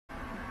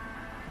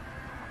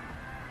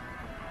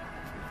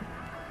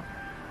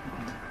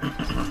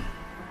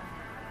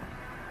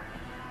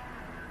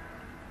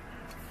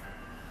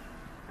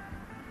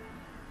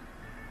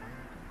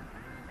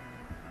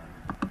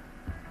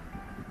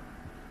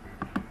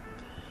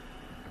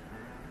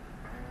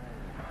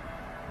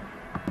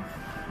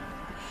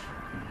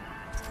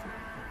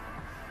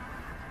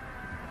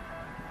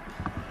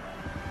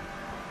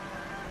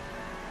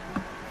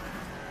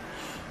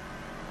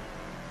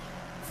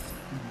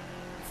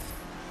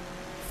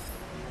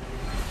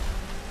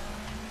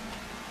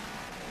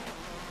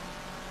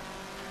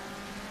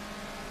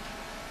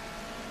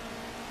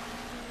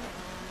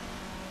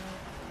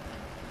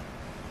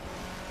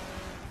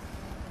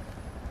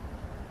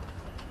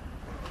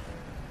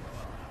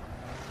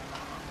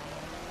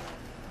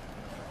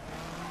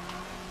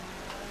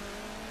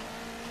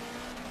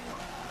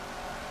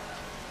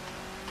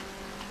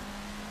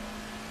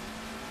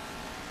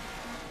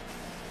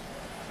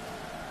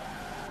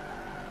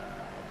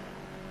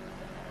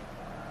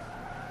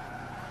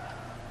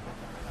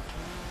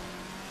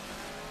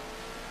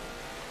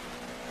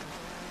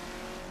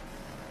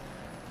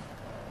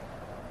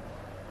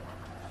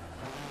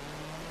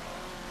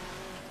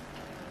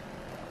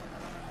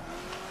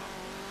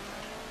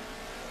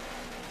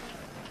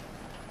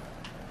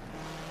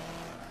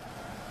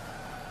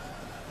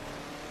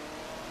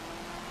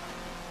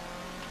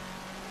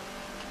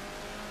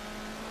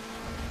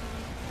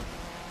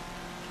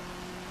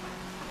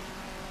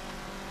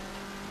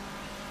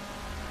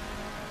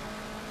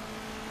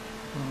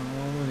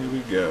Here we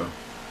go.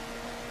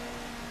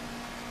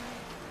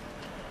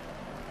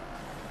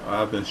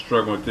 I've been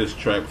struggling with this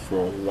track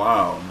for a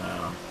while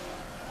now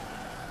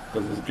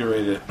because it's get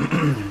ready to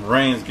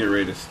rains get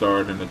ready to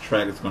start and the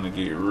track is going to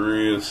get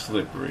real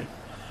slippery,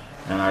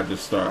 and I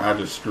just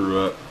screw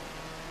up.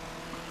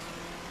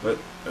 But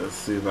let's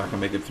see if I can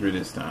make it through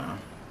this time.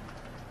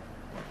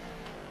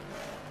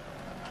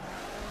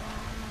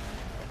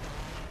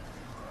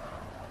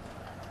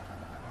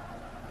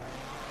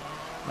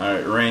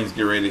 Alright, rains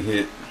get ready to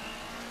hit.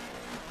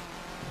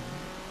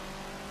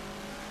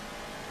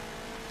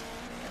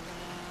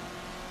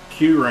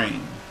 Cue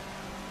rain.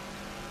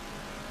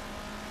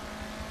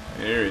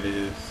 There it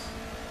is.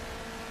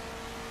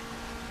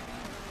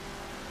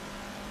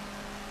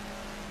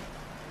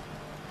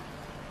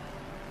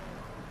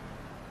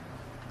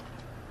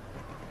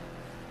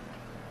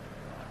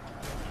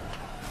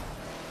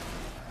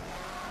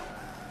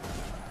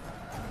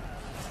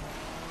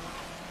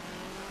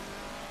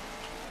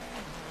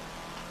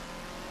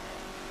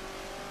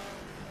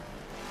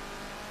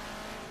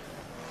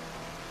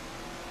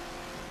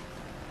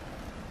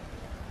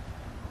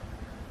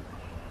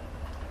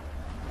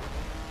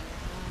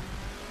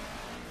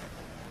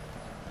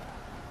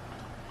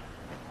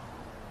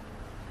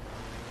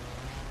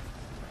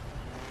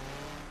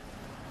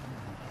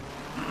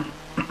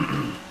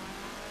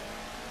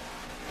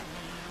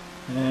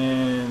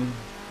 And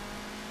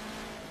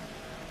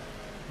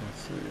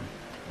let's see.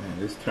 Man,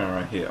 this turn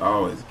right here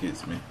always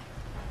gets me.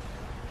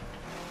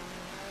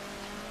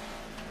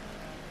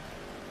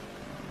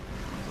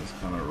 Just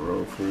kind of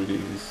roll through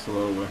these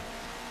slowly.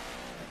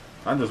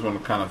 I just want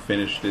to kind of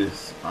finish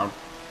this.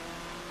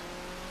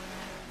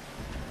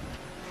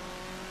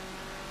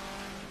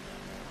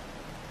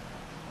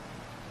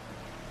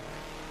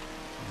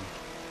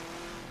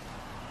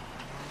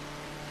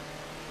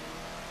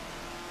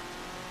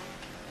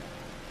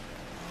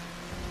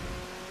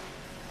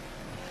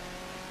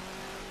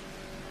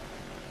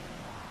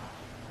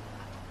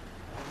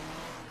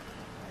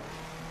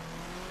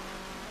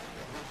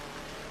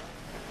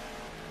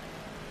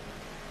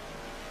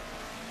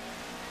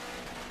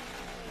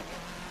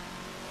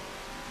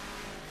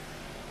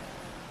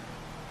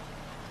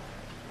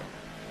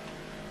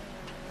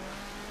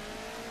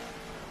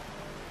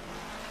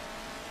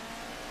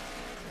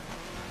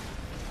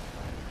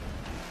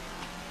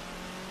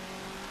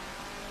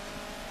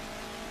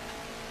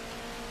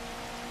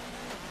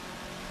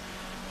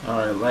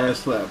 Alright,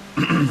 last lap.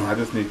 I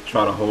just need to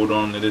try to hold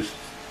on to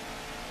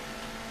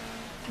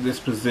this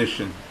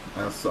position.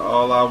 That's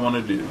all I want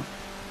to do.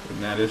 But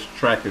now this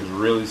track is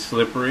really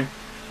slippery,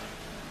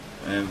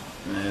 and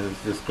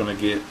it's just going to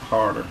get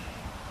harder.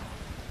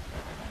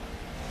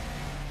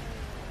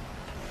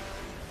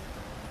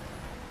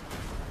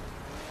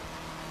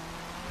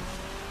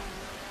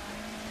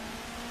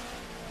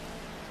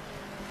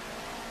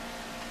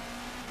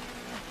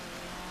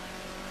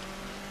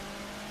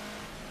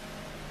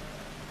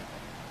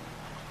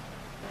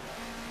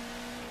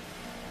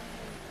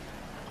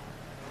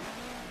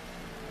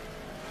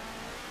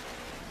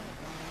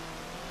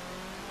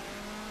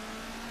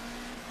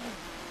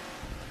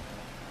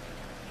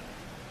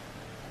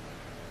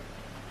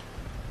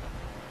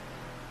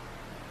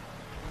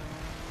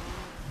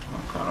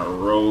 Kind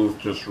of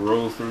just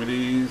roll through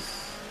these.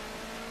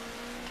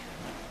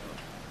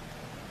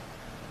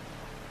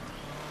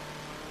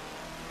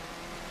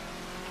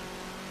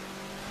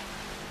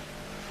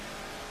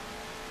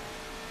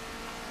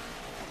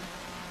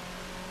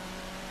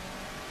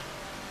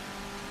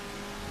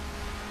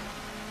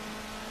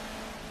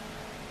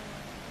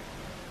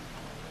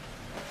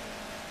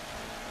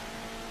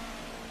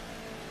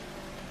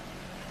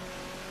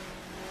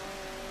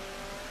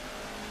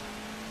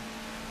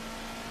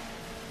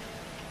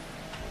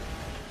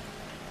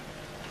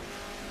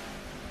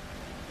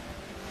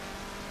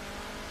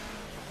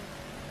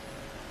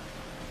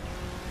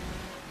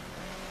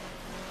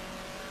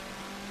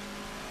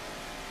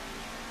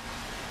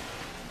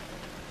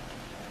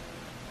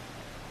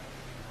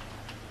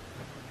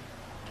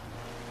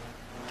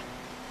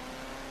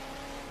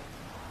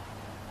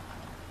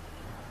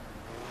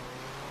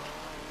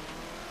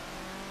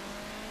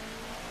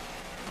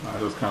 I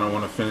just kind of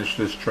want to finish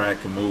this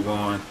track and move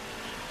on.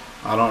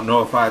 I don't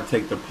know if I'd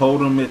take the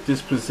podium at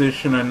this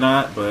position or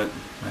not, but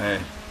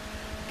hey,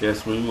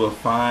 guess we will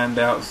find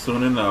out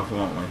soon enough,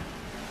 won't we?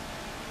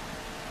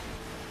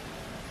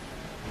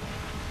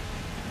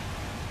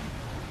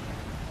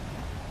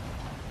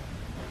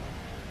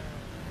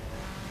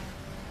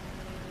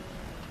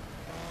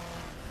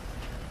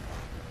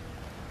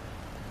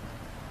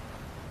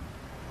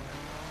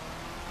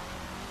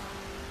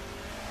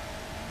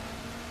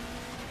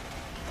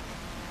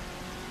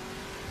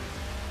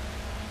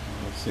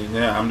 See,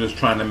 now I'm just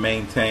trying to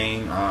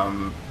maintain.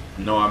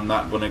 No, I'm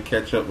not going to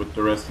catch up with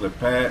the rest of the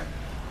pack.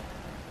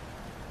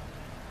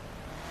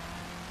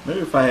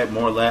 Maybe if I had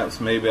more laps,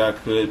 maybe I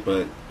could,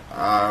 but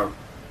I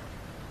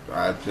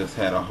just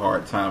had a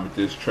hard time with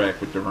this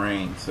track with the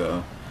rain,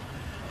 so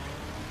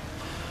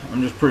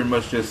I'm just pretty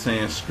much just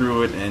saying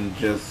screw it and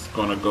just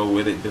gonna go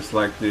with it just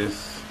like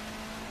this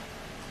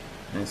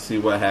and see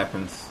what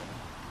happens.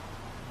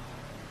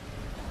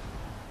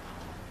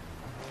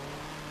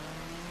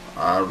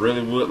 I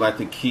really would like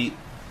to keep.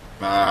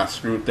 I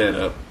screwed that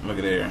up. Look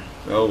at there.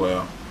 Oh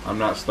well. I'm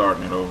not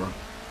starting it over.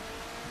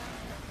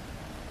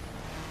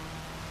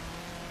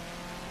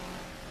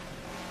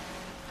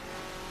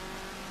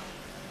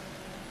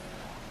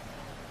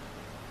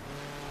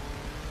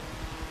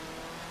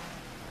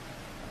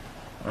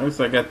 At least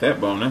I got that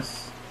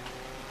bonus.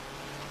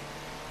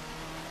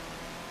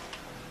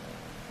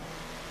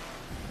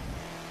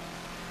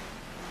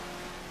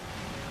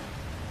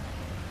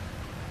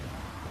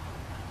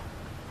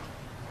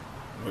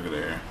 Look at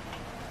there.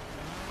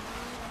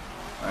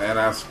 And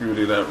I screwed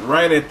it up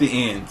right at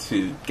the end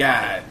too.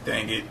 God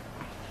dang it.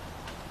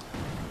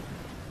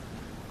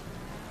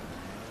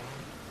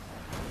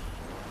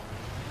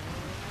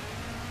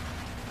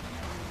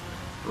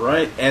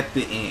 Right at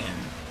the end.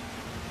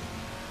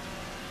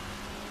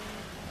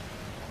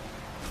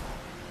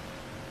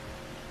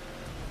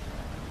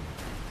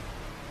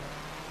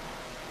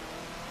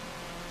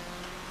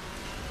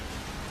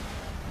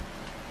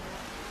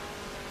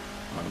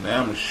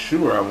 Now I'm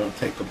sure I won't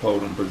take a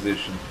podium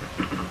position.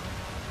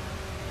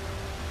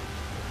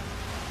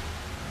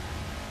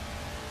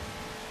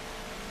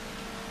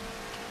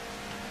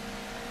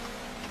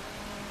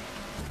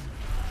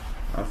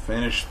 I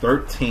finished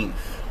 13th.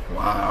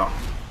 Wow.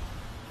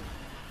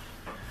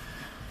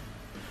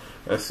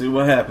 Let's see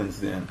what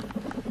happens then.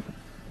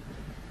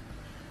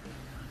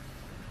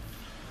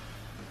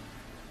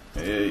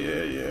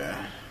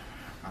 Yeah.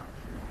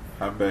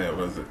 How bad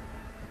was it?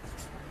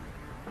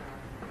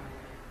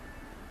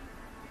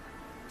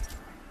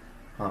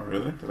 Oh,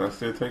 really? Did I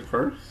still take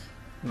first?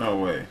 No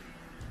way.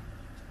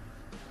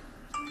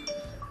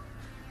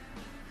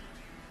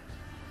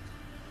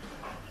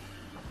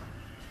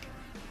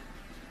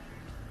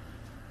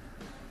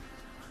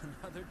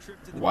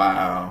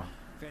 Wow.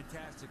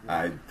 Fantastic.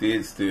 I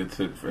did still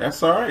took first.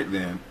 That's alright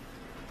then.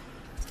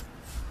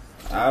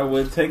 I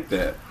would take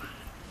that.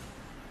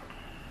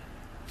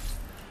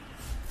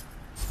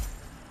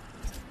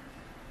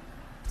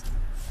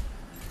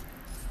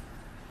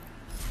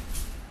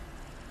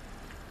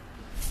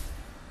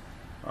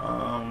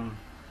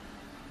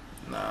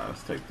 Nah,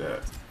 let's take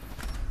that.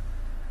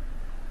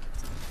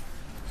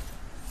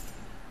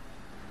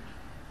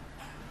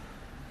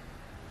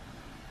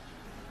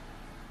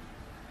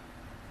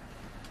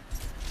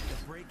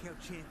 The Breakout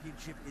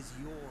Championship is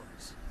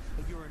yours,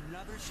 but you're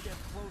another step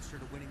closer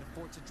to winning the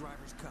Forza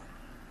Drivers' Cup.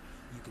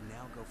 You can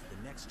now go for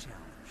the next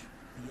challenge,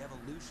 the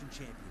Evolution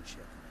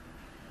Championship.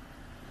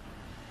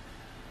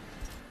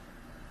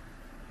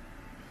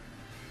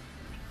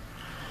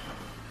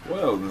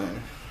 Well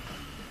then.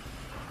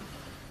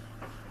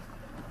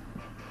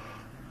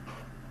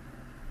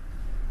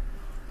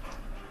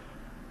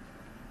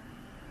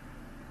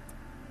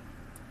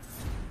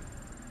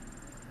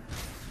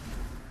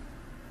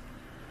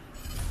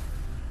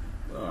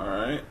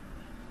 Alright.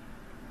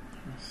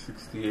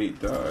 68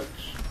 Dodge.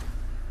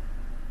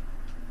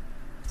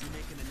 You're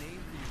making a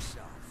name for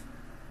yourself,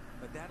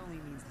 but that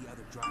only means the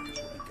other drivers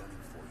will be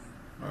gunning for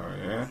you. Oh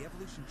yeah? The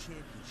Evolution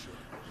Championship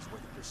is where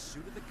the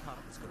pursuit of the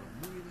cup is going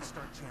to really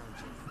start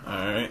challenging you.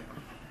 Alright.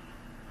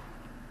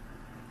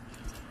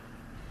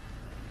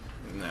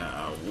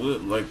 Now, I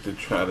would like to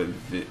try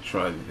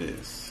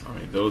this. I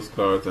mean, those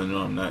cars I know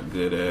I'm not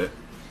good at.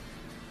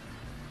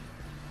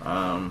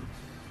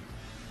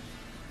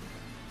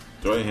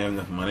 Do I have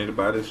enough money to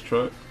buy this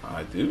truck?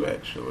 I do,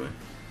 actually.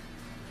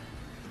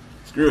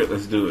 Screw it,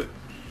 let's do it.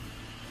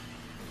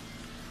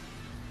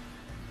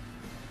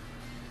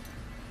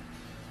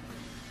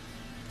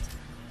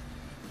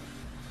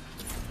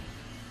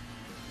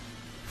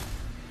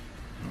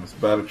 Let's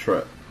buy the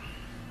truck.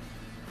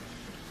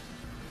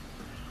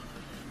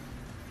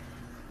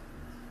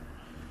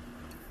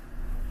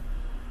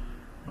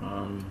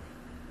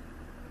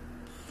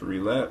 Three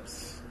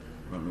laps.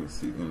 Let me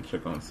see. Gonna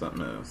check on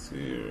something else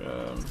here.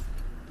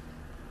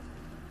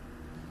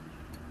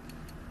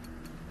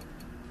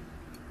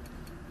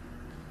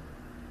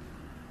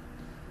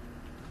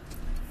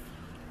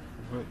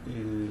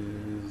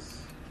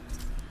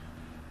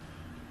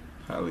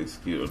 Highly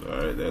skilled.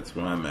 Alright, that's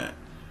where I'm at.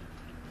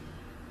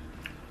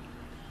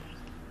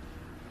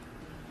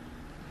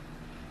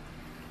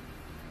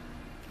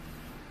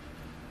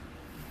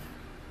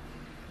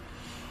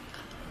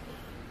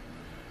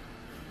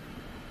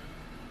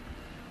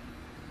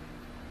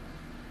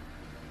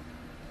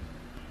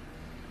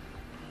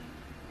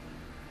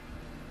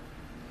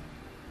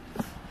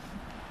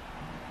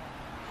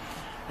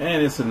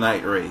 And it's a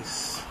night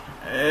race.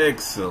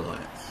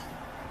 Excellent.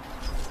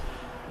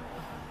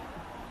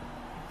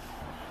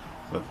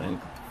 So I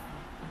think.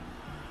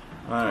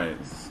 Alright,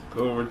 let's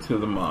go over to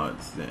the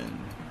mods then.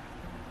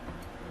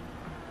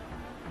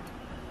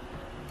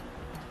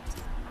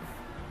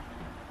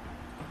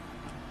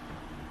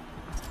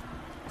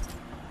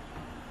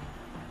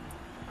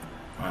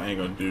 I ain't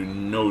gonna do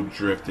no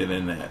drifting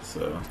in that,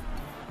 so.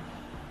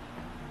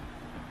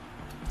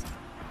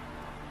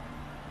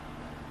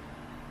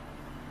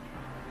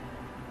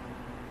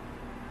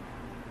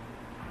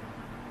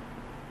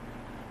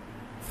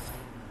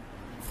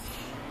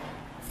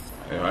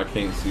 I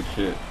can't see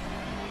shit.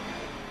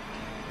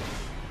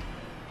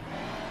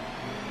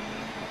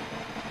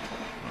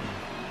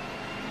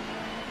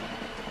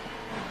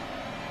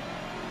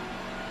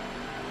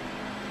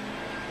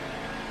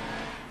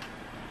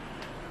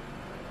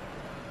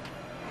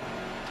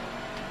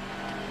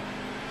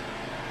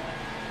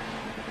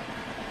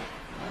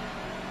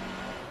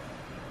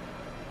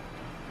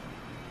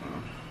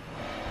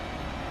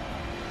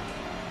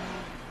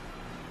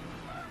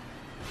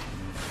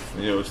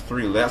 Yo, it's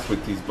 3 laps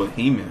with these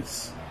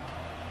behemoths.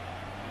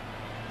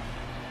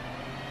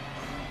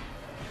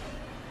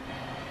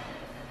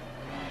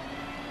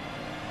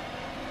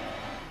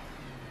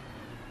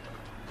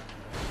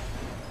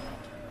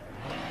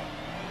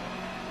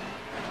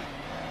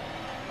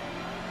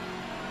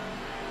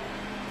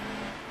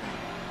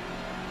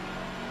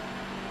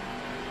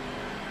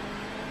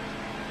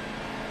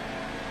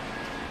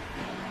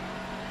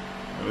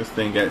 This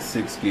thing got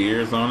 6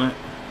 gears on it.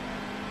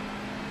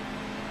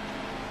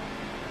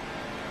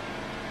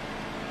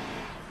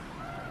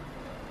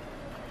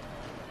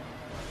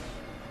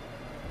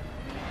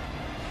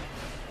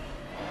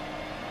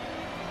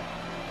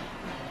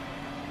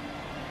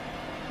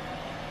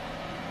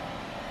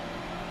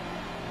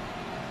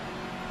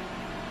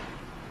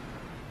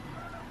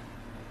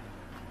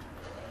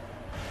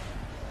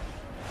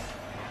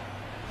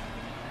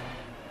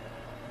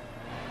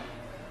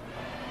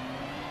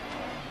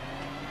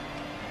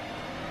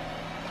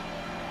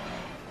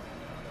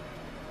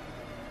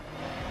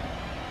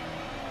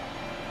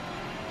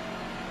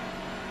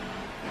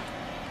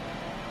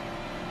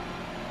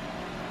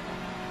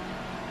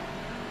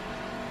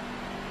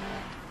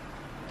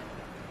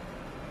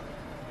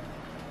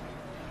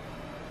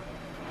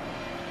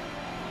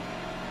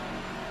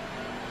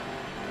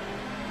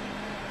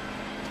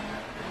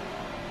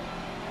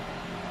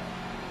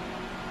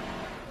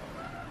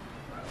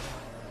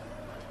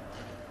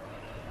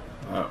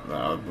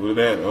 I blew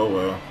that. Oh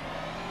well.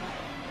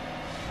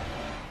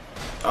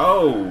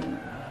 Oh!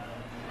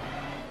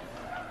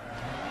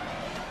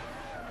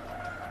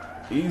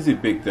 Easy,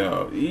 big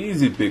dog.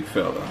 Easy, big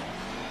fella.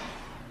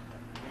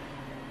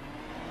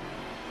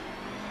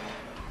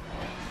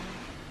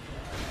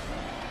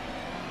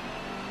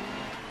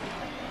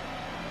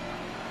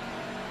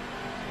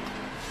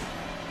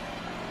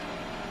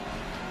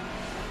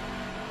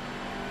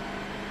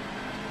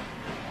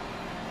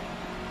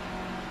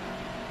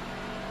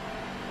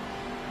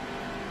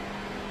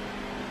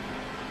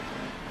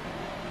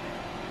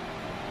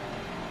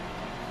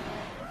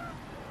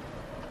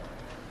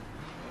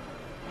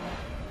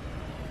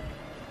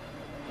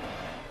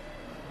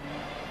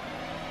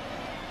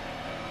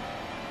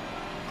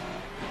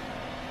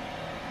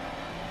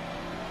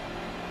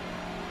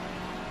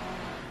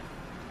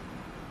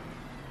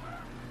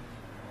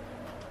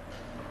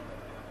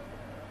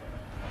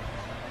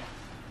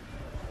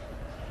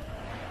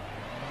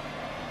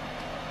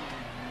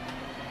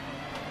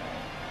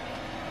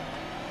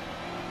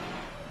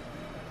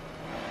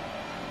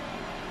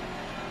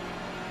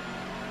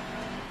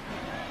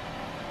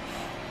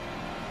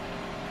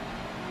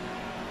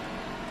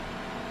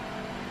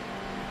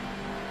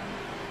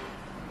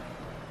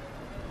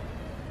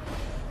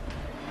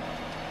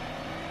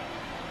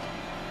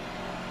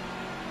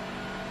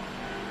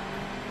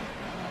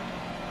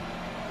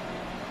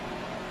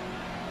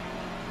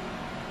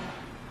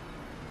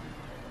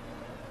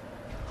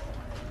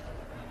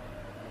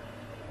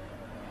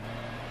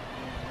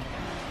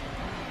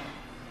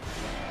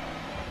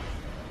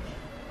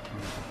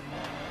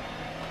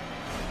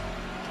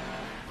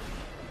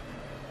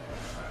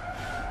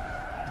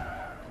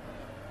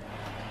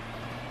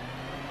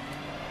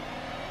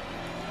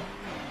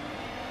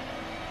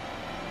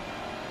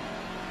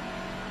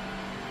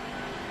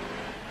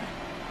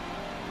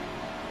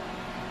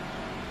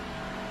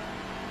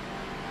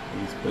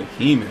 These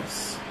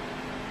behemoths.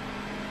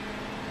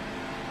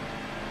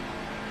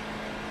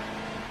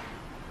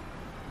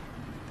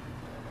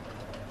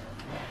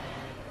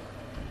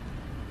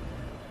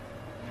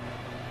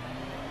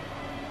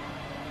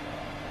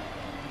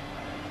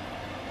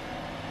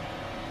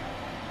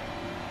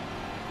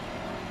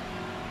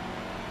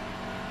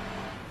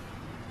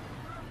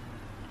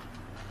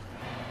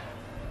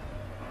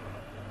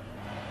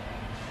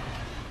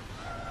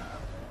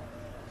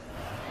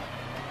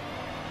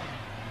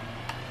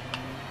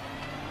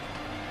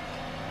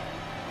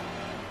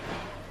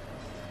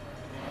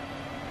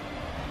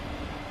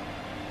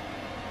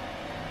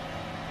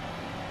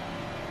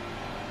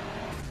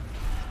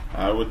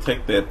 I would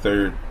take that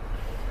third.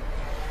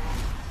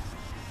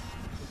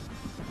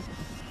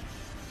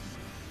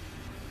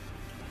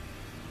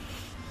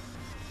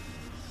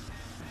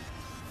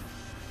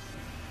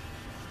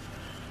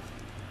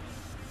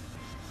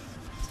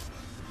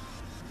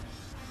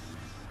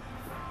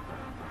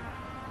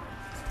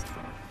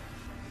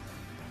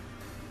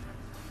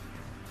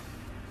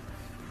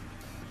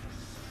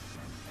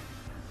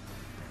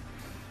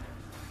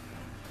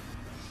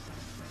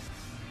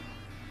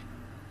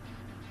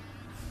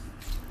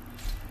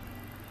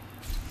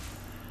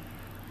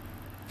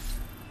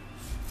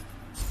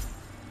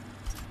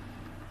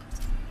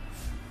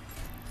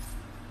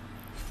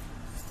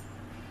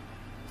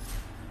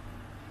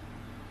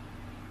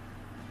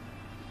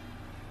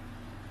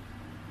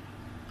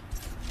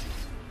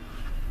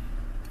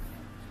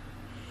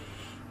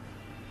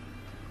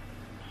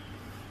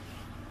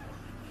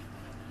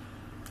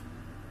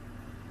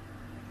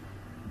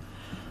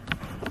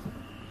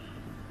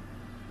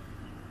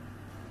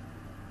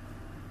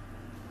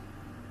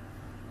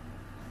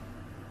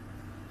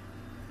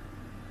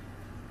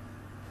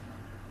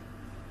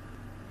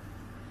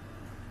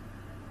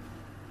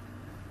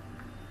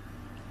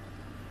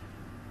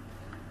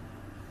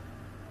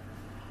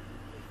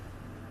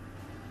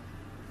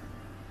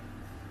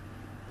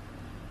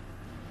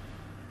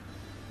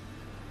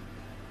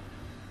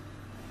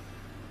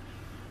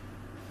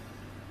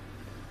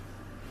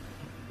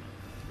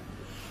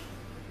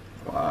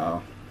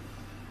 Wow.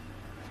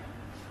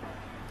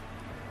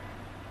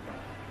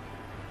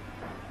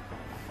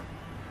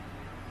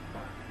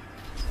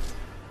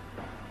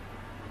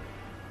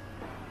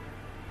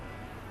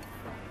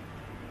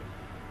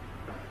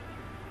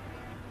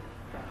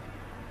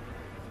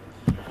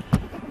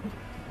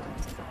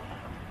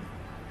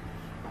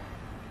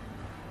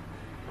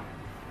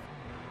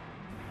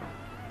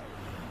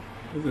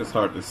 It's just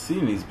hard to see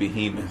these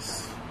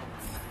behemoths.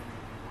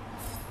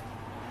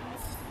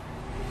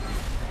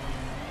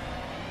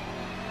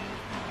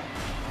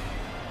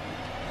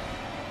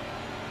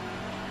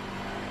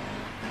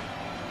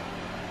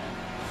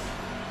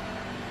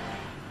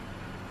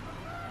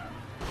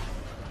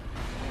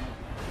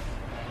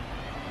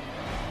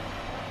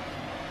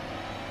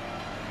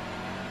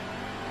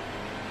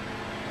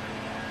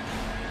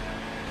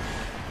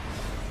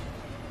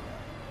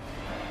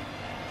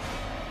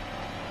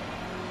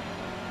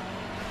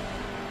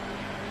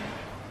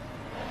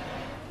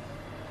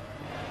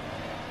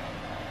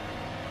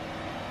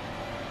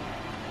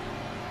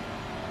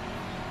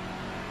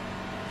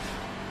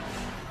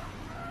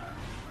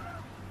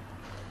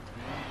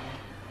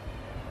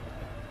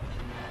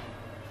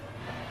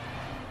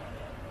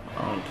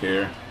 I don't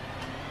care.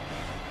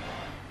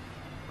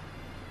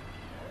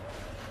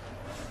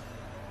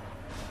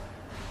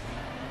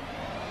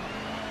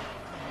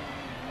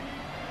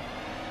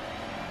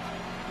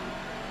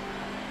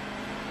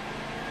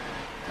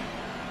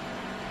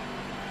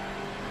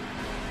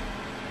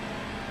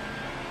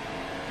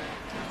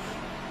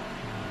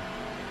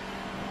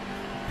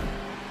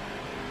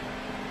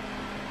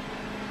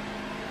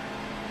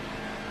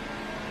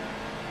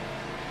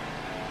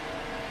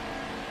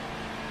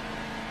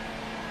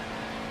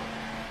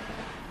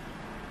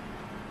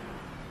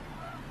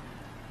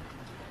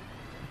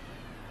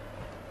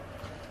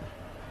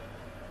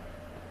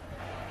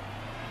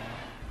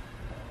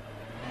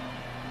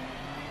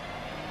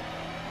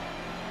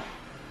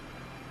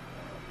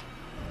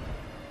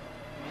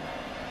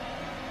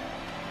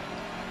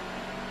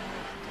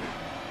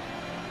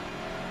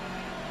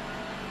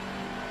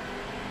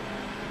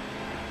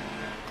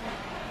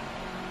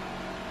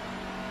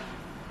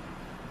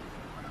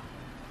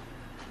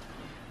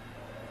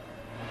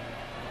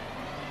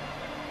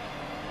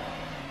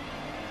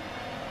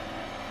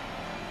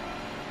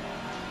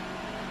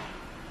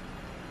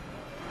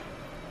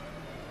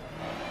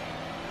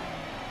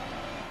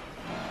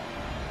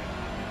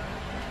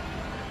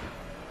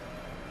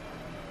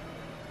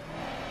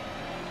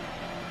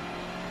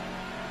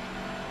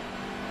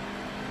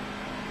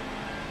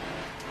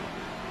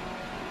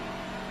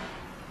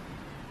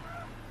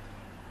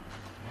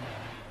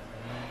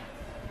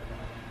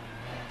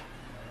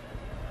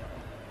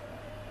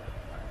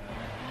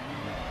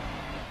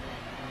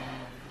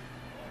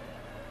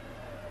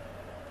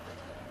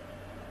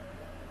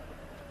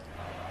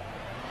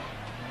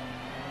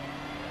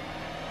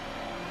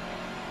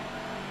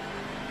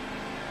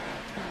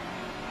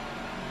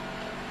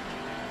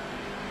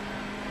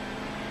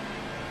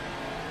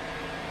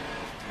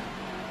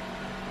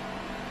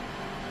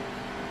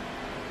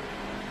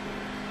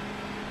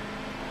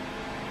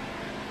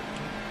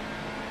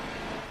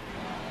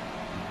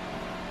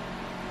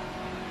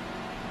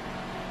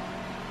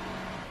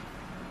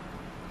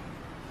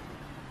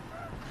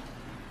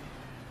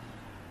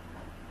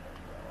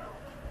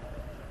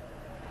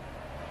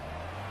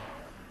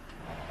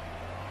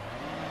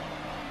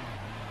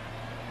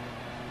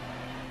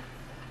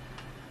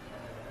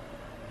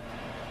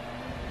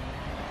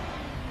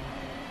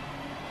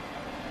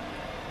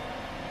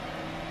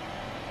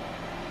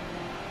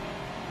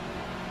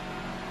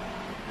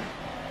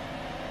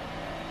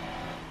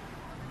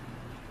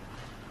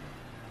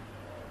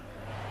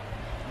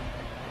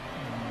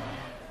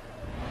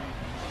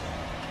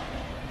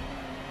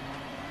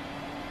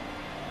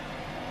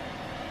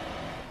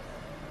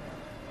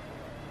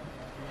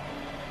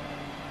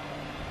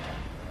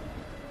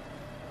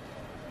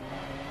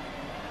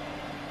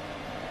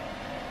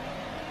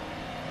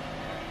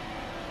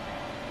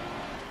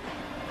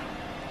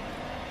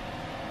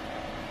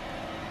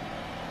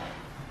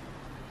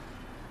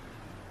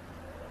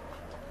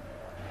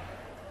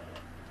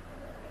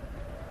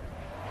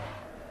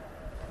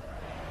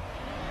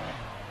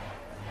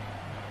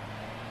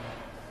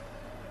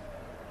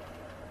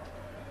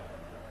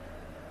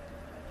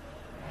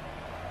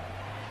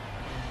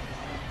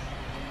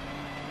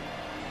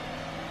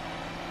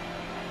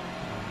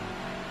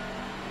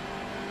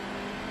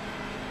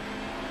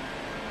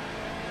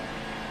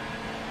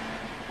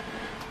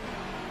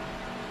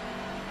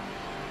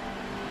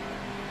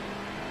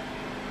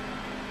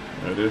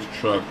 Now, this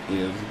truck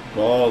is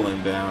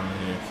balling down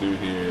here through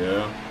here,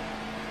 yeah.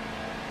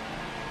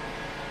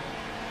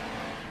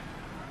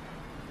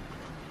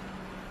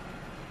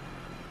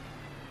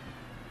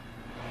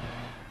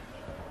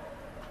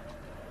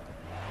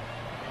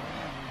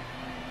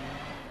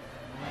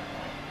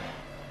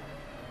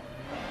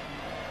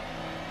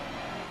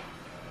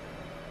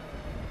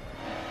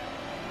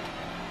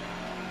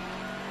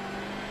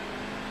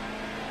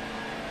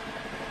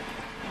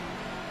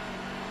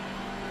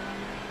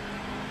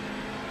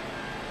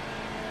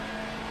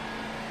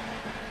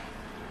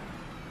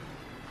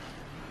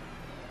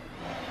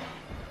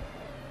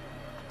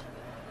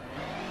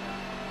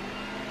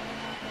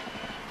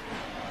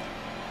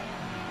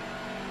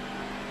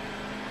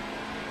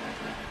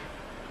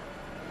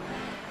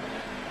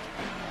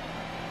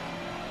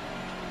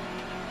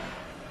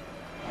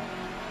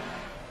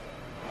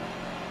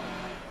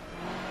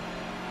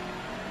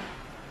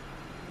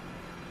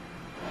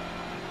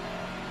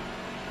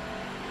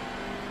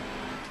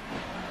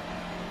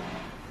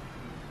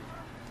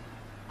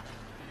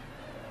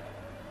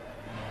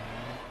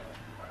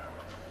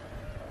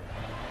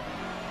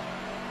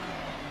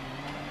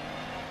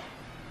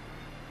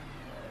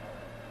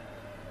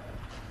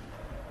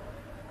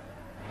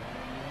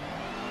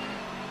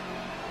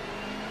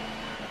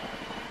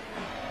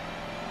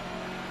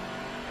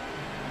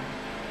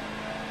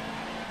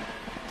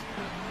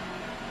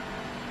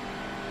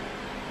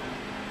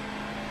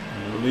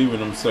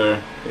 Leaving them,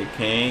 sir. They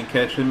can't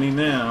catch me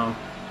now.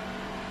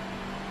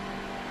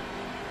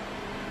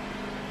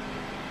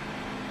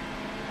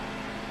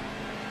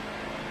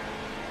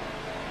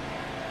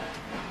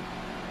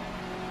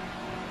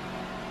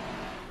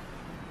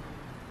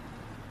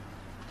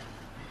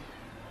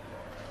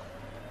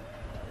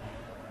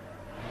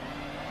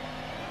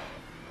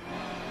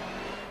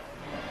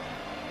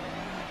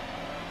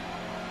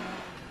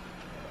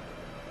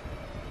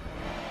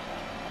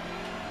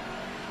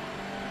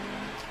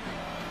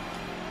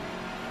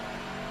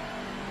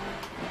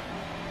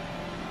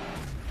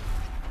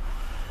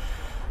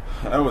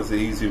 That was an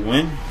easy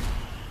win.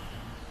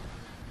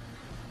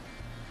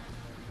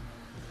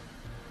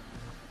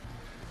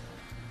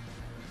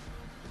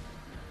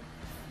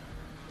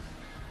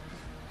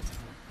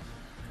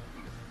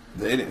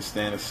 They didn't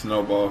stand a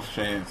snowball's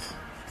chance.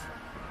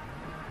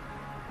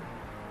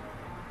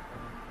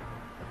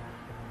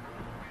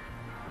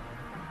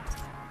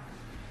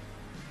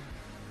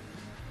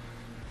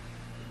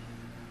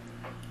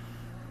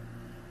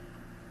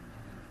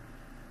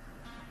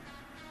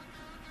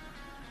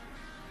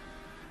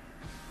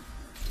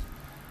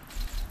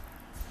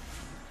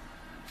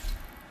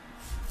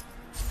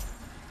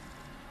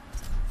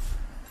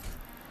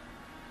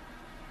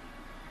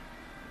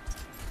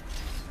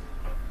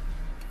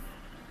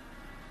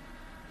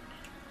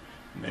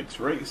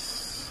 Next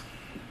race.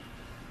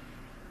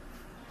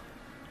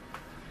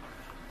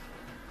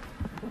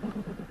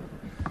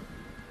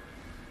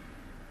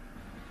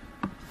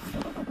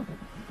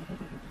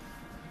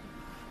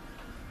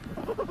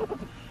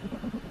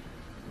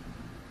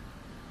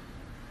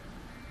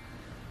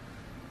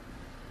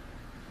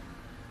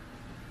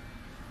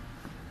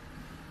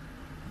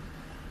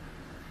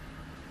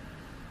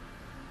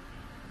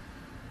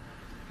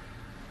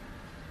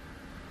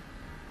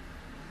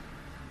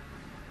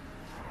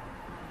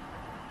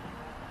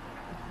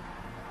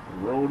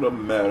 Road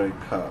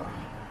America.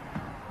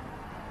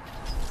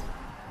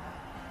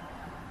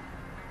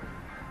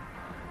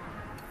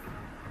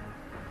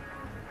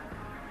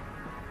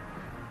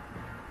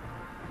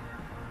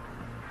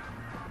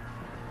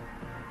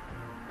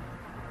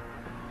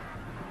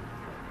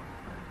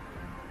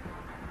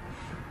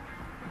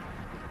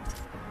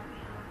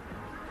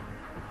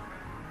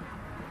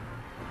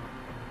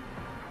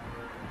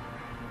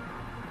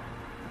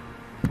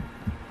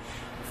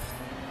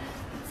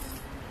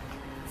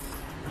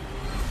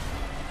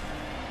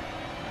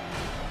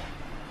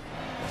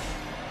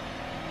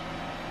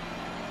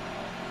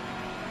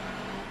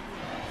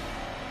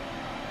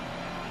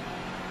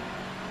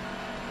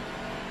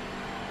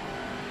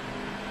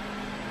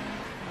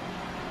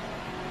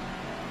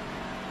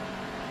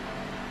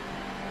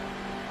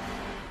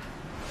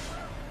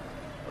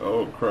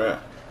 Oh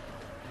crap.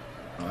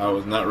 I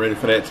was not ready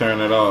for that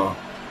turn at all.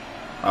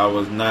 I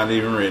was not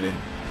even ready.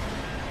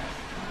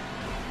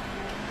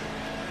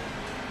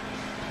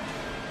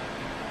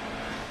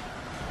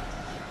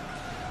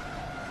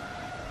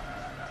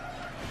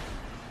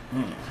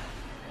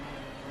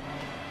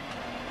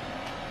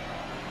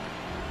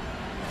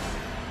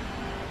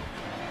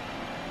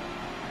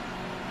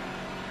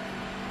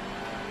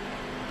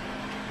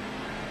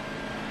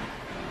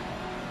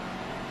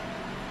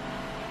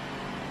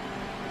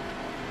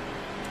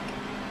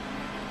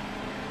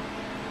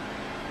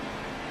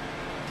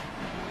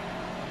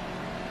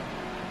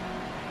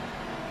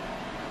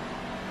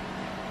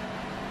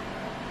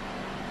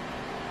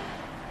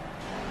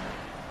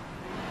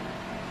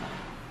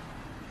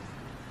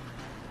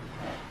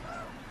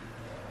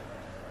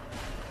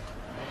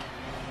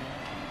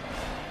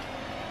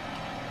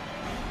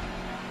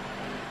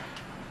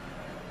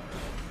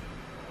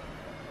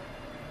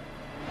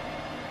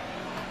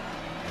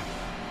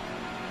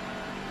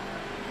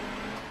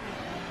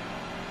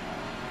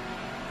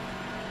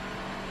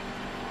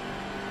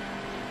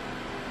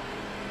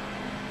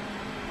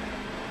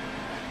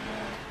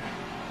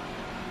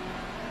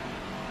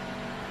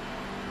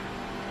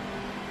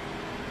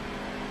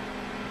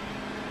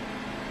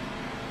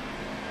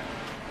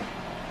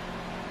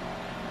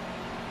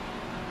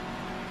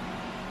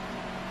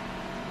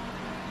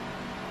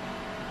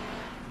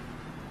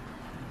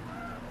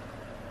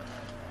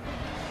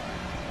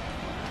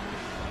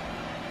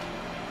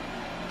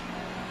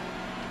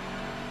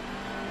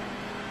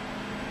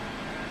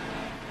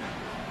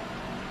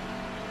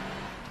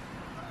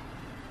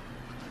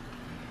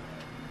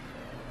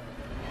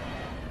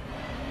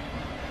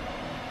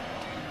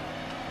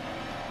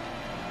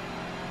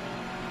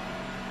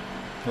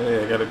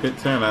 Hey, I got a good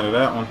turn out of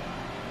that one.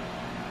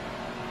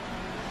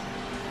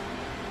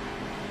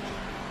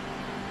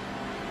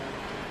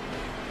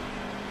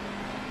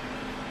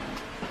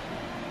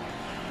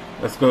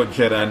 Let's go,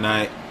 Jedi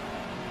Knight.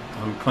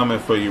 I'm coming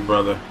for you,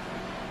 brother.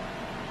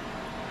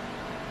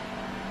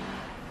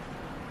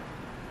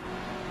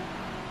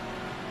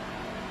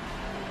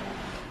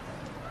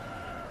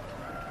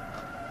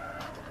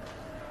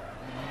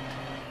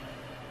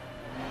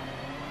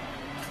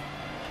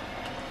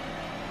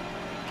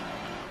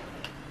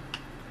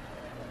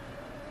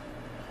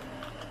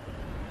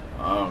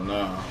 Oh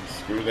no,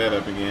 screw that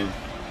up again.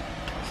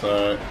 It's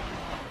alright.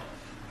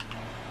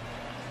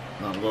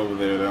 I'll go over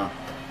there though.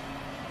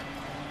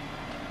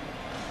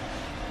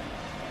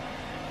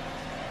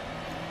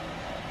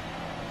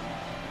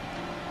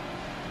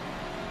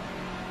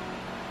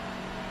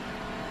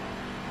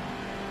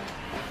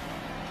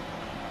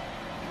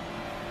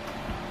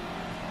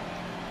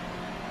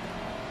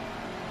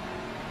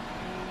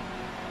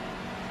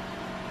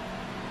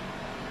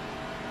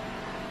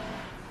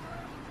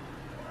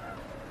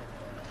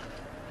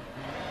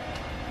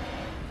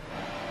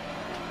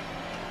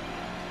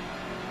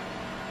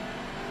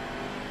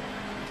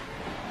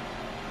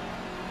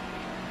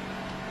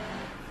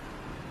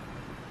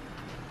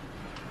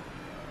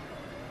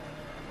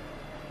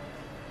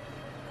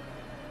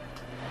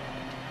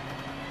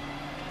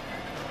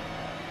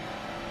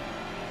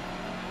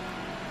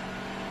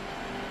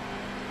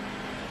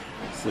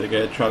 So I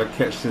gotta try to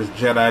catch this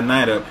Jedi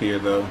Knight up here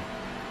though.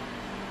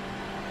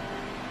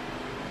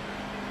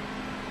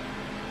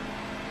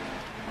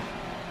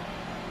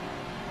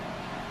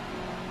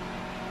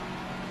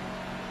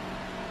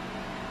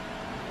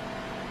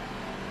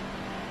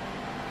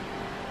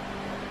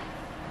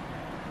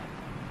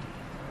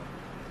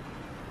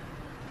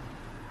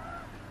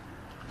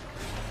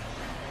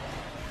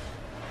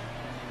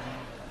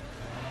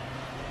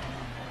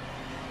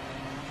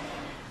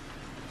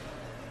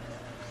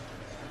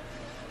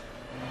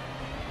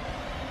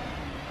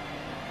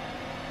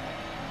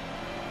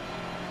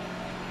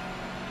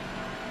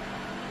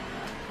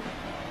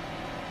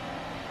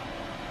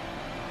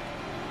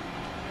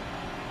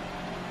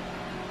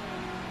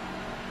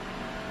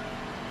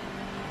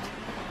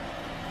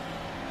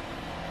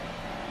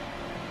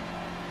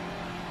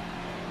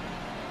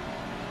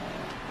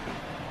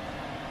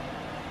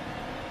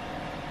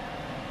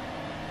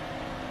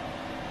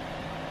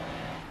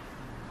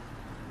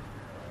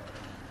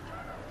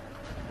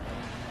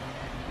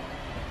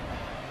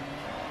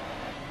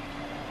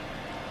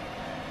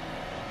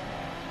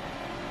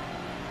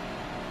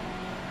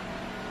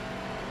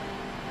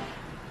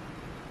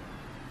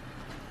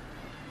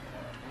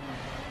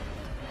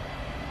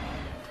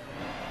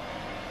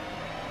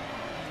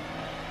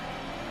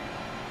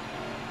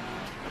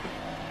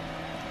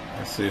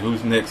 Let's see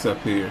who's next up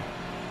here.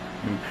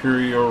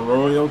 Imperial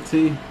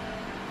Royalty.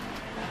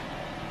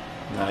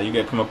 Nah, you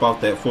gotta come up off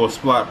that full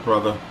spot,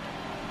 brother.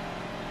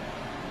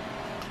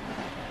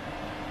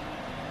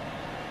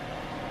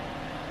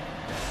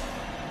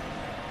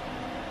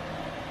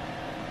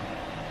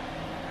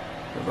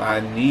 Cause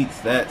I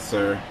needs that,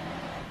 sir.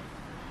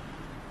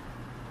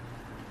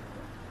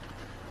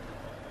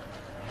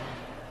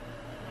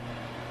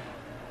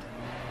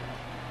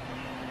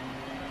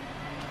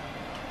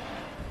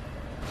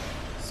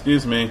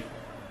 Excuse me.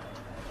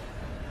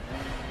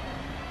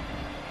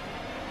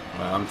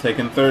 I'm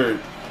taking third.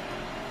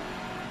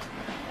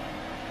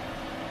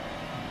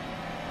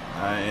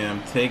 I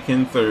am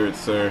taking third,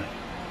 sir.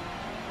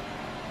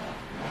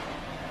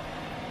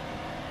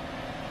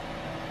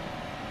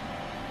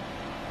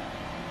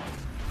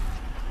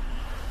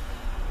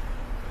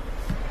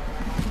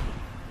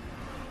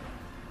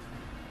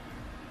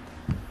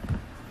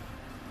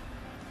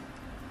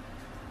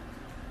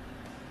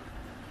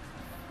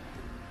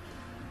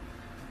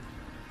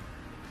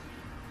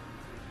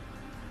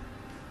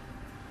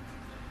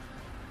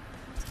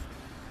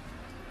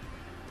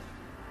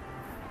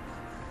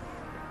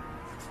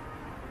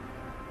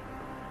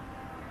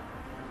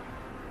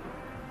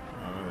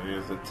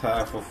 Here's a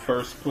tie for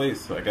first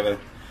place. So I gotta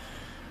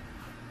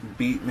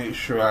make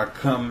sure I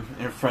come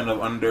in front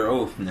of Under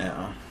Oath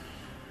now.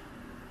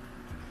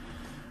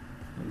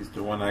 He's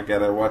the one I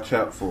gotta watch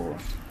out for.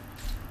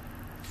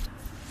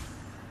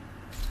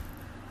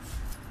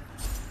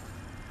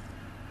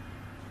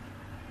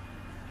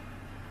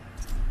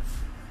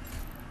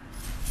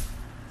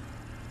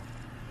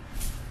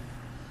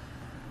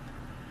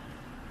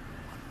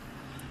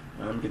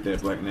 Let me get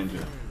that Black Ninja.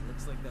 Hey,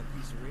 looks like that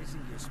piece of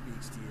racing gear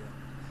speaks to you.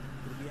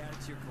 It'll be added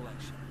to your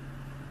collection.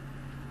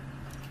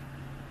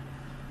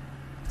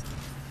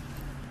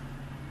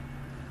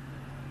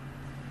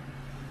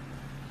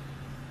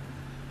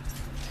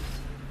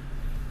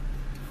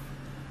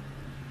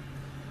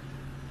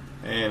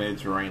 And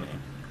it's raining.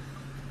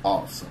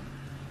 Awesome.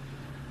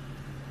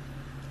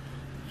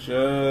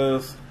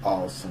 Just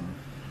awesome.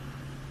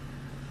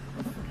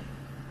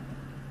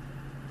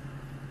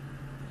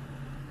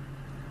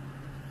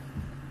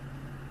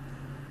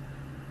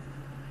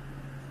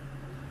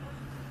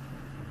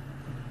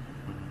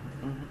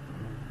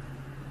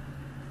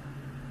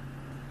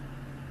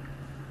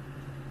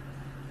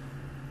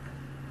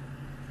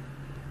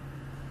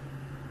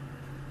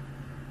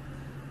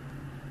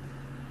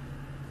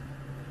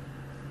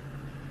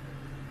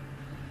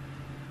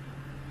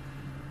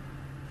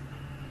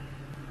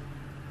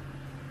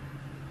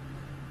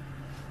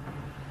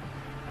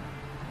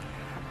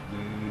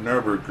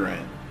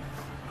 Nürburgring.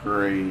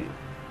 Great.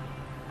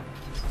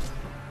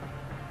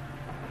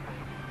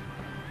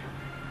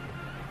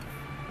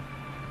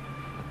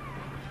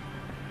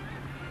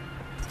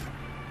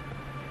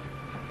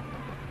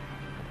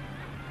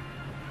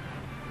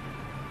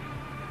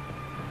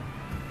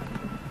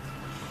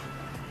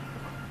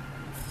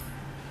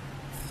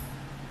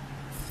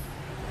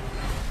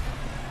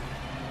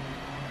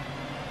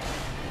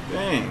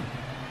 Dang.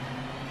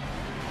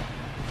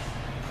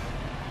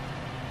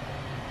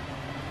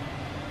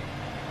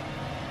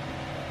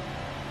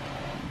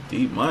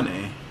 Deep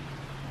money.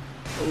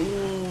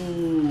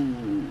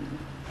 Ooh.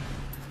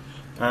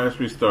 Alright, let's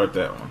restart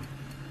that one.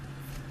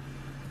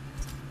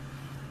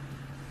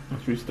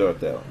 Let's restart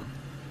that one.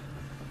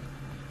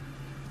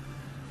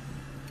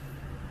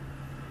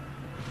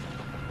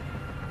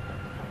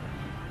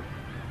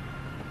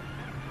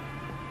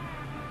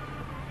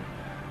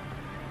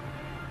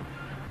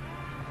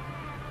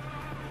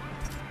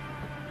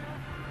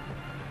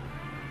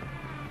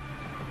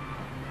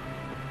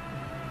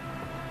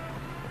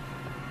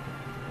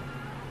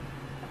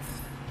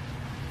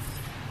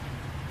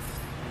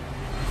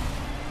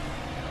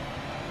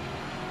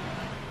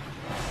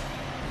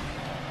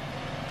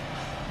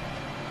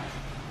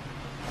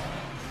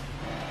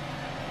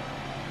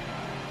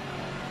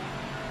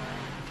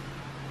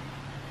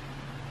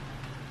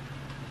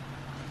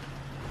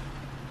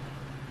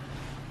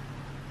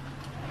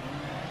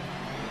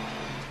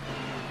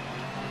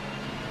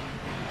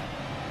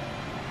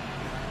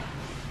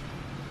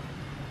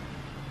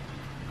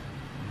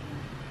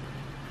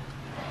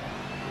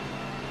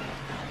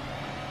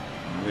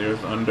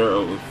 There's Under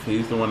Oath.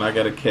 He's the one I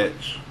gotta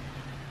catch.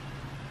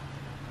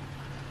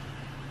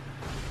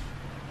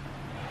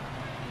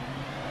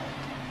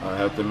 I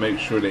have to make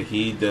sure that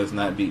he does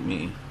not beat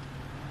me.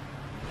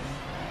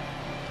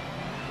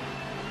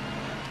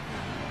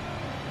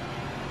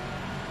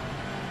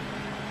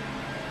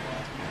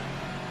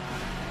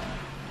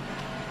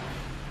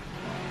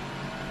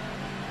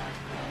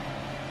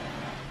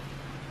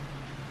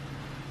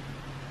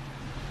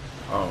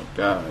 Oh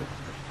God.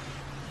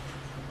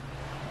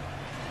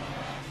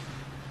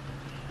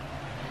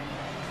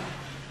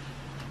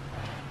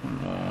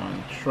 Come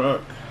on,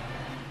 truck.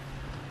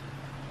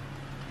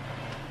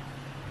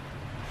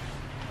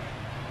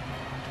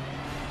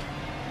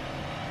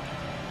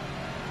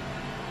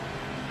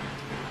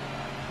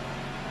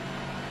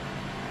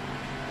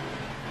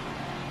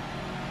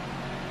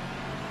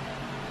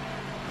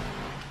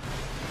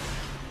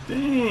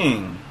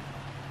 Dang.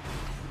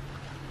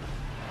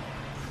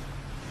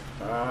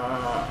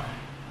 Ah.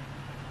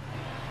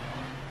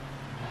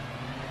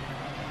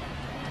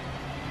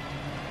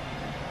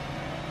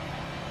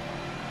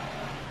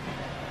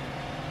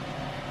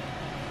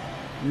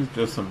 These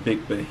just some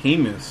big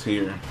behemoths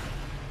here.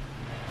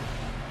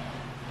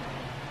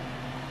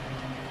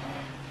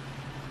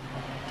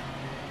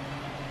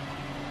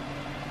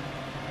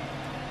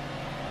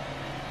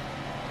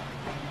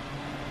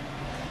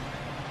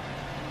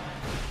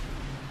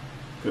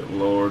 Good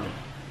Lord.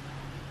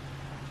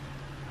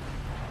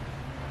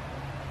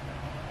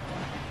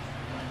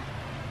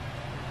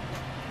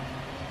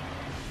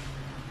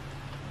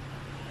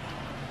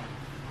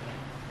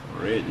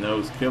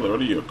 Red-nosed killer.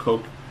 What are you, a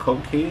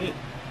cokehead?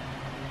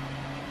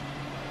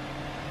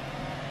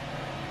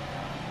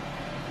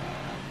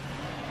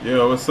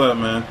 Yo, what's up,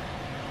 man?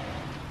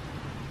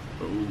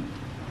 Ooh.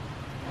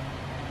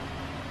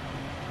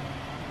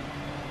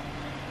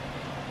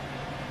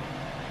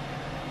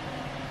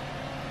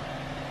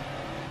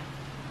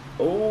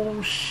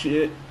 Oh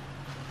shit.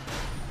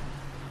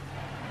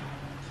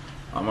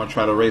 I'm gonna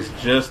try to race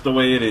just the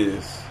way it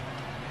is.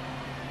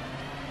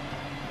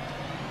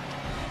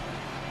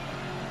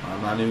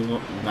 I'm not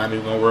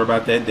even gonna worry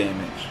about that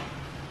damage.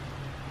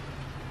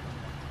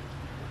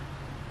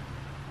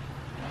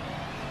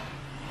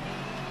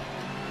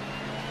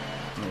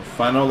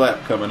 Final lap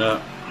coming up.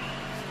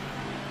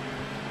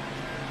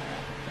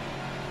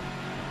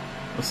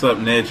 What's up,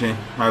 Neji?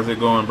 How's it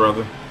going,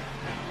 brother?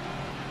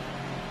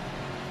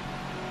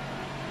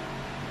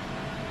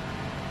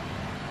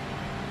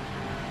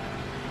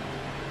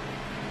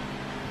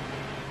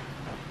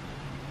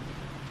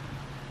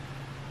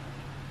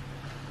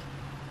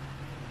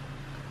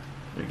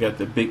 We got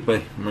the big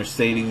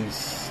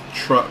Mercedes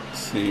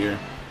trucks here.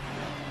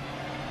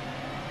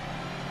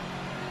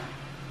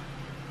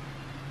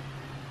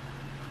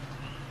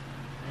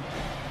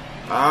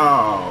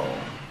 Ow.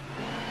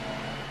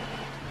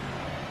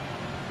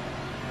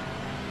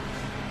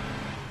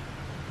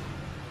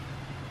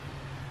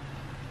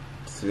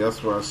 See,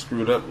 that's where I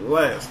screwed up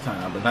last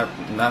time, but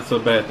not so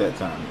bad that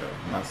time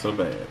though. Not so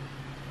bad.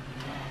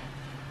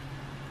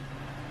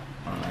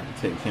 I can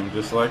take him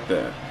just like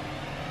that.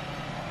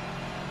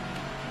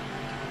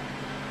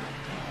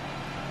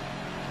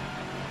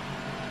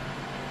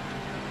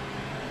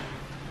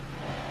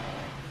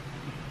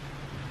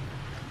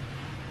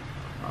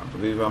 I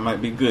believe I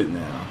might be good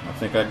now. I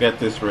think I got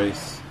this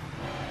race.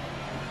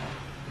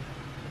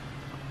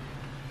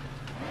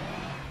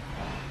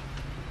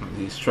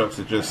 These trucks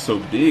are just so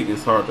big,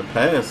 it's hard to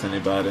pass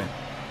anybody.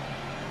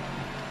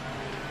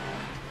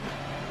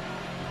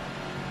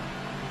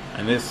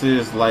 And this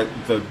is like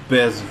the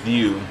best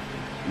view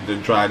to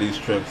drive these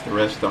trucks. The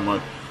rest of them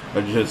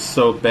are just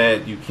so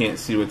bad you can't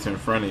see what's in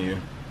front of you.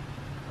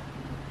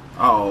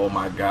 Oh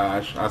my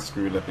gosh, I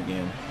screwed up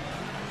again.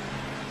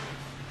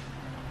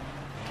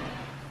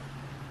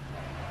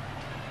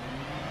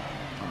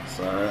 That's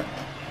alright.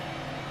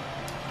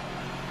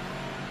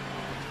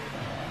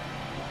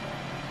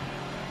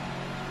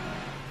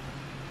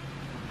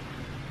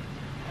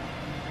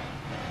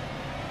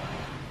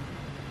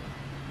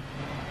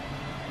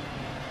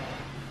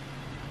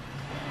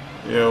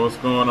 Yeah, what's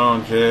going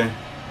on, Jay?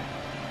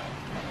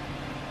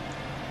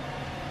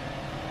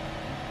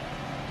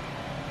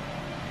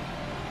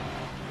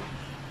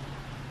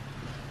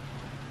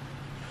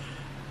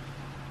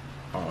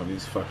 Oh,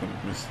 these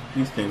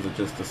things are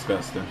just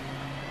disgusting.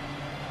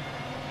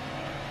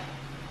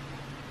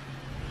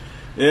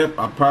 Yep,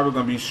 I'm probably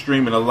gonna be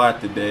streaming a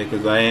lot today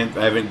because I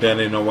haven't done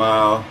it in a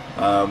while.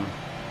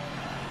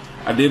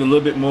 I did a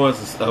little bit more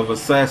of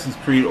Assassin's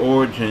Creed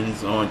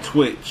Origins on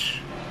Twitch.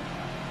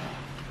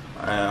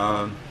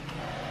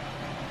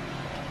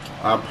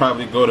 I'll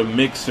probably go to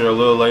Mixer a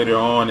little later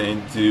on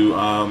and do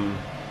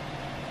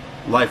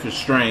Life is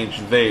Strange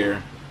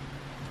there.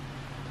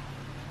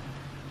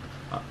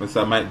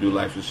 I might do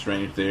Life is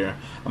Strange there.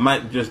 I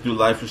might just do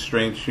Life is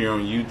Strange here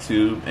on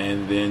YouTube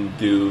and then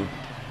do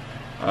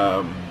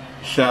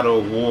Shadow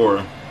of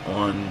War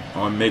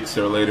on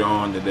Mixer later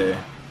on today.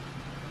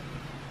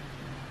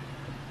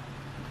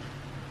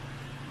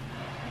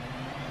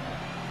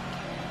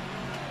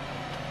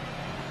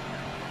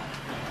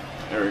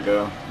 There we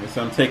go. Guess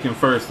I'm taking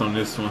first on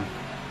this one.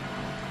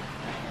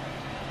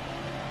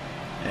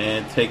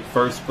 And take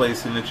first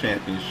place in the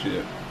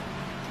championship.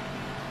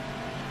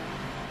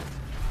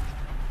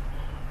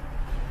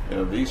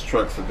 Yeah, these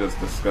trucks are just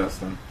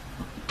disgusting.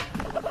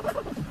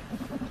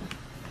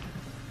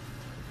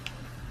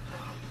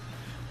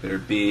 They're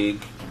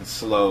big and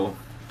slow.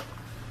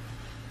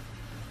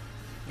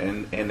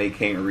 And they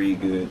can't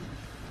read good.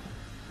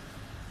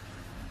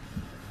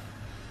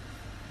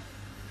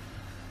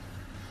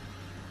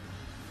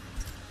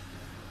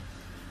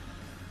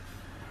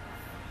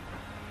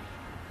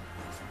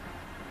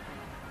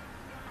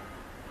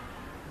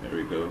 There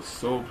we go.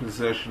 Sole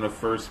possession of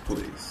first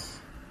place.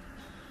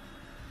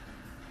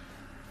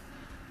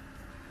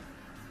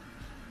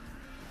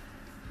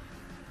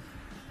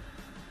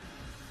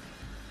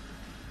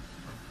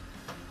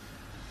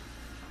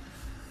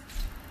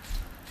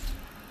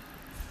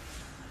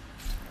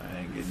 I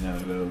ain't getting none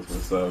of those, but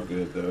it's all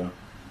good though.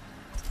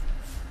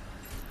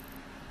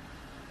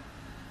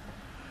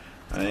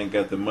 I ain't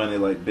got the money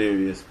like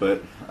Darius,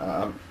 but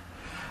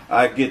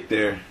I get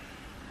there.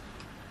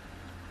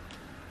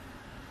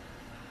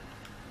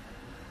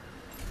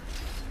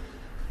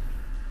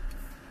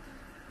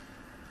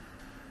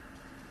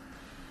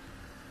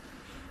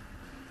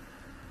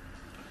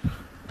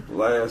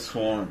 Last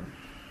one.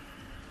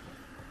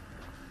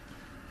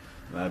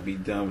 And I'll be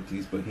done with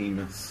these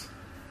behemoths.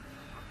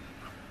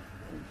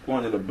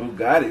 Going to the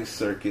Bugatti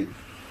circuit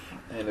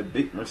and a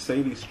big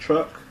Mercedes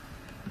truck.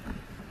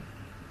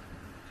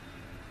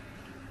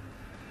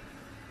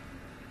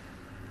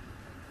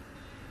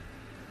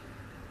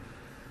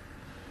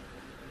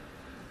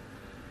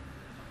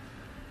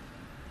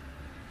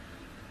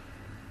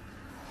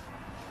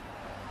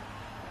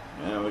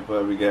 Man, look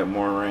like we got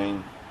more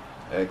rain.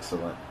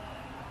 Excellent.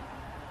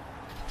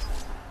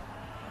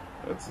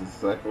 That's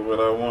exactly what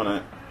I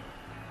wanted.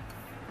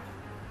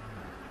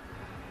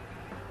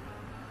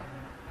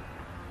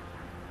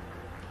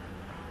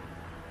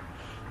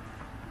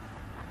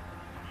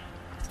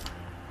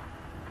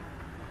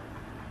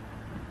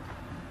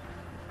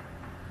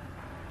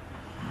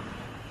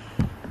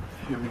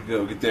 Here we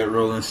go, get that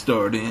rolling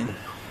start in.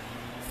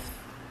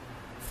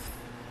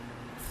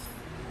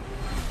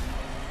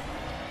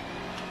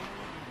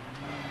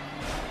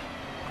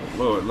 Oh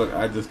Lord, look,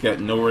 I just got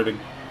nowhere to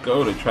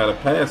go to try to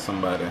pass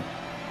somebody.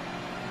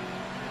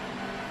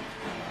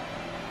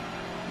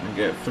 I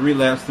got 3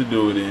 laps to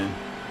do it in.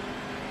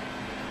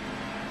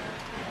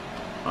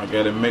 I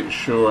gotta make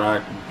sure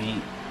I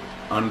beat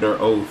under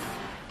oath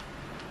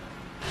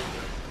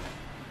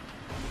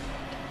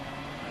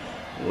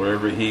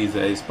wherever he's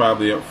at. He's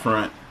probably up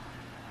front.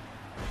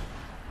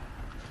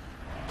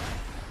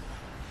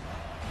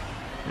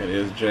 It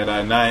is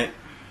Jedi Knight.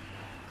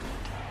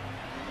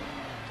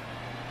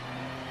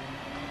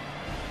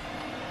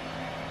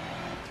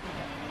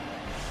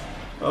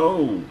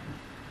 Oh.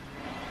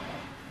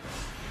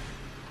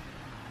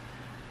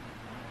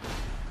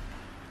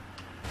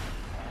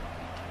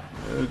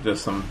 There's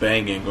just some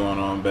banging going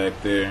on back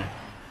there.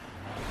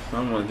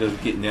 Someone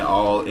just getting it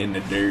all in the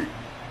dirt.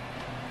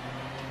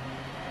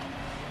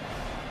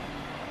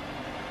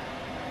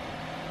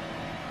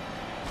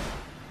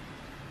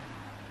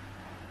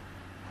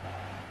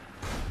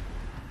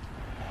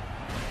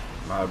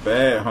 My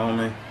bad,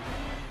 homie.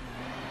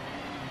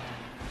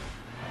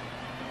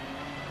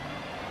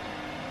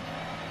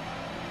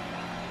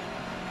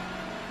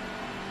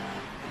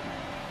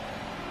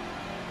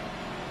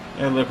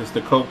 And look, it's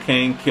the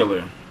cocaine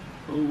killer.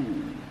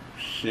 Ooh,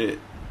 shit.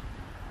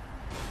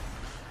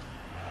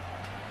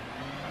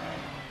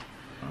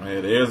 Yeah,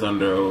 there's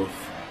under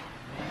oath.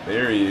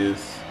 There he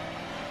is.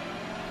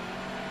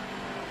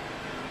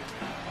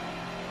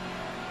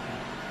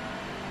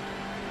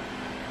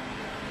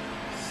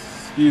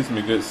 Excuse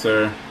me, good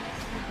sir.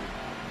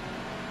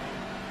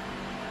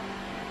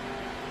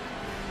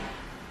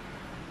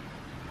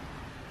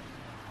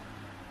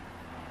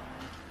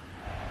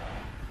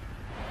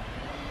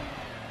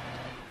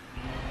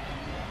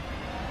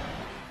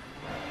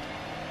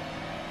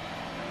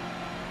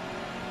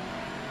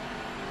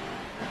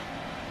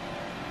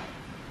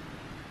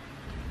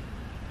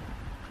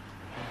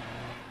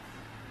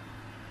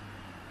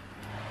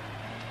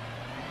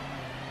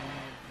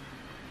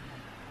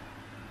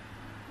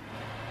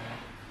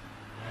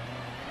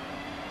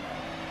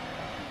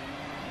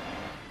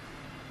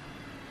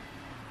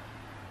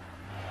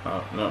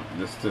 Oh no,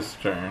 this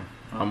turn.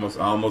 I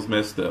almost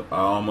messed up. I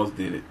almost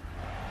did it.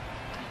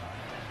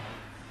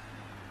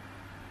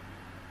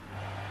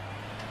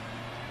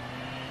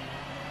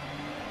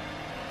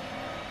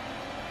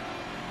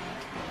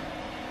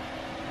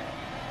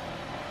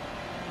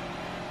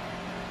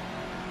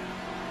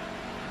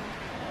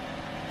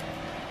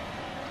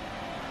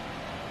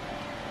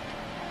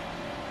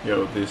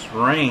 Yo, this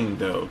rain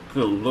though.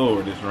 Good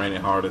lord, it's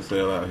raining hard as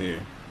hell out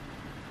here.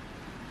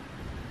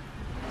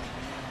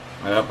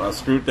 Yep, I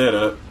screwed that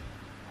up.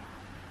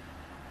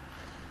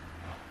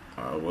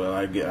 Well,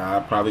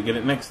 I'll probably get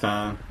it next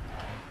time.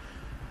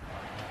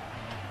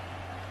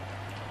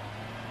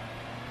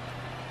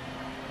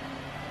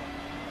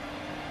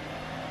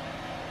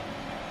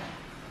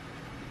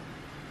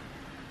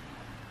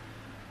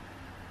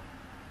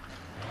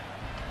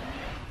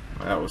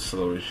 That was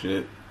slow as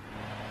shit.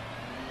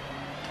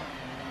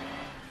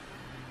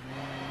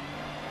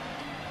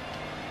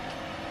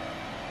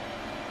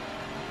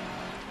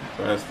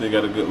 I still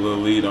got a good little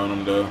lead on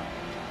him though.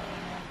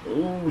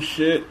 Oh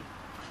shit.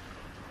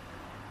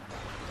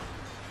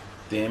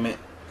 Damn it.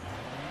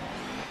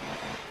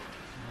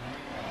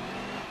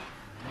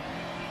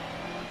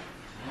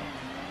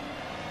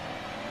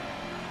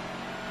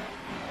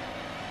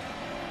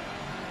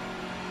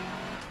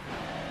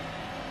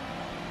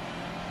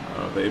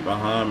 Oh, they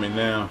behind me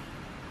now.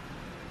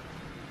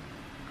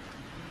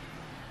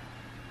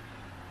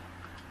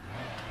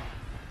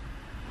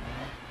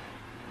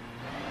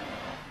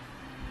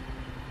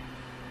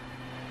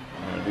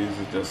 These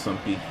are just some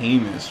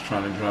behemoths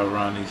trying to drive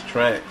around these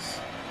tracks.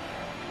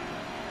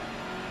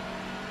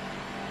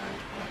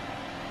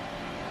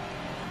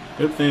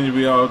 Good thing that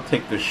we all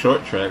take the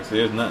short tracks.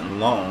 There's nothing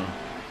long.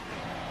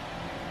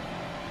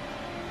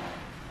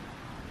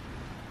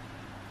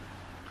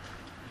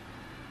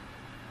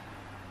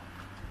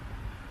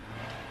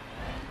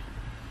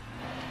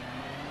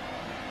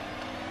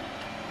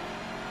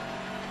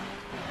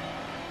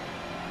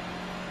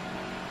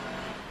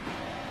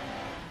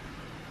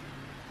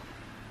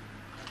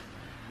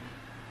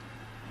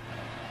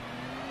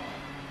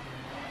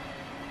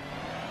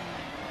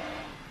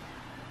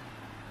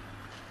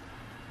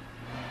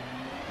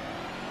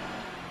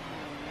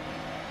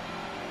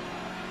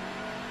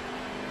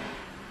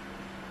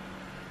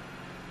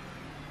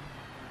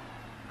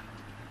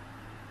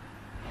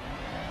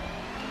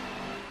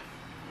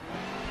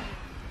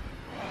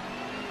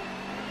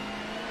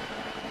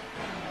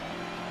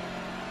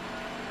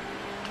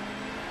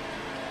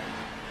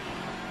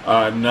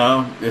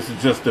 No, this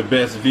is just the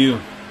best view.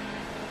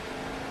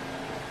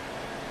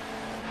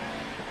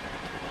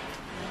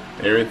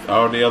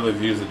 All the other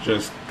views are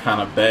just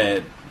kind of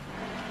bad.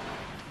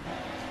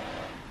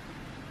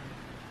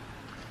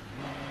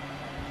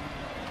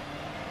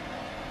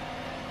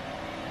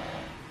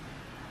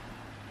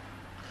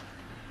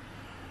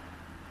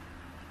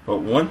 But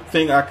one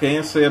thing I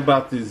can say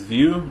about this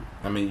view,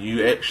 I mean,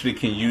 you actually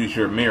can use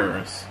your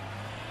mirrors.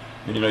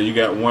 You know, you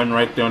got one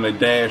right there on the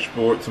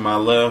dashboard to my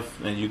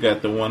left, and you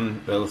got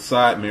the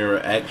side mirror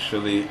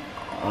actually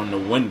on the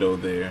window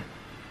there.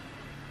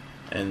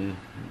 And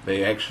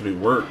they actually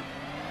work.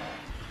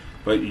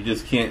 But you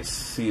just can't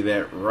see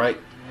that right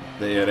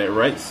there, that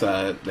right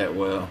side that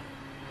well.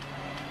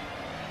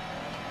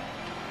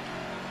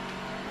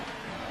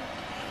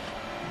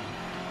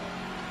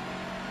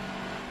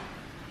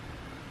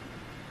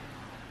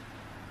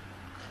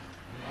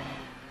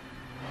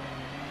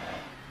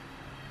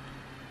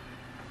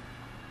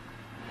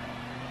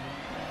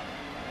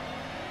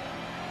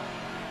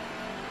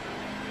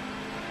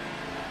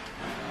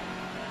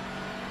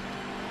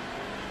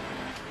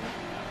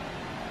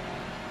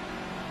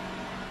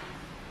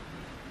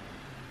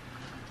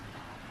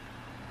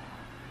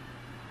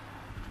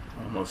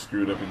 Almost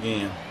screwed up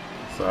again.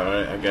 It's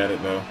alright, I got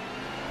it though.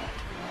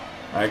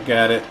 I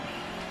got it.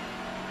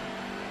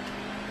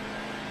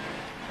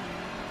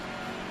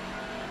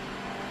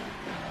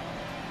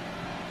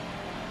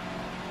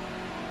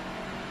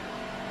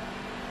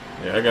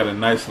 Yeah, I got a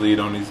nice lead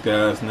on these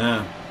guys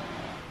now.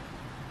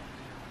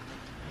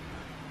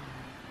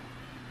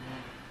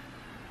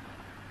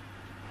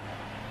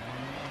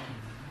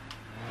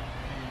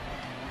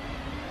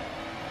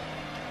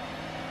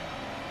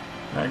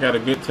 I got a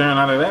good turn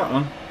out of that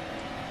one.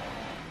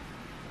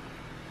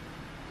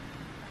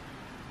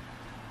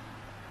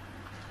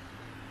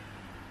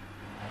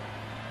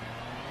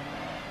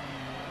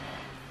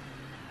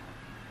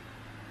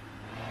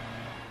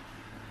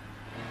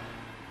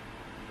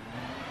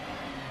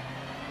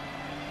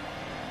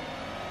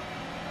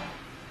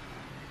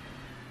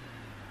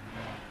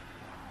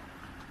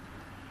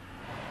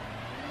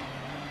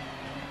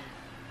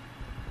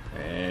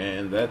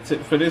 that's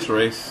it for this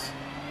race.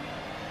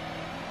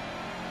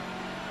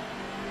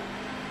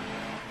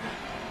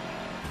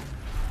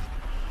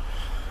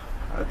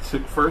 I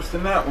took first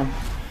in that one.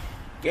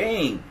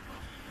 Game.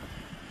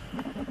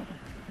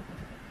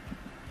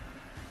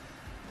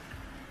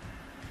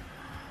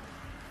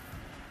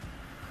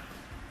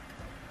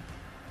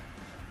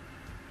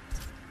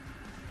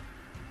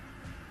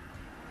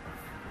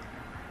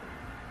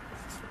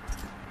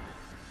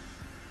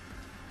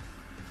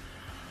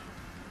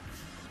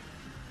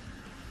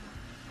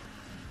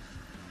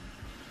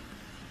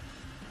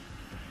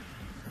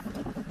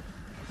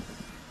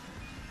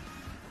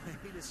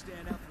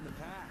 Stand out from the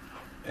pack.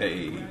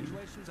 Hey.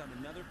 Congratulations on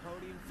another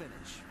podium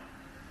finish.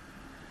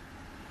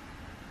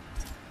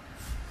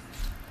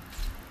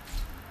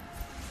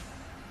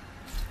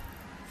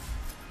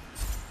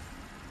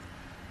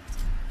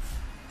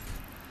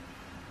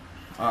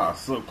 Ah,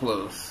 so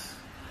close.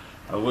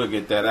 I will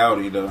get that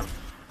Audi though.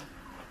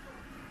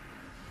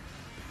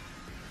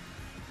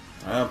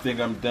 I don't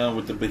think I'm done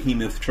with the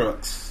behemoth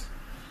trucks.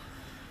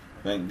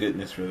 Thank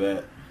goodness for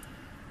that.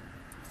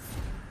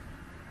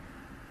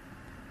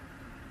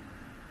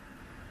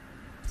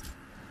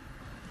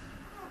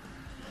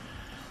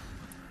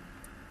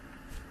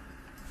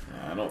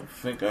 I don't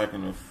think I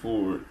can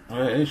afford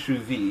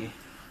SUV.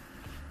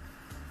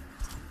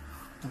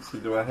 Let's see,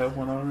 do I have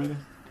one already?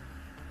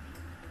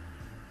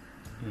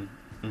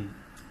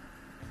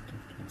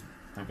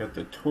 I got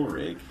the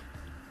Touareg.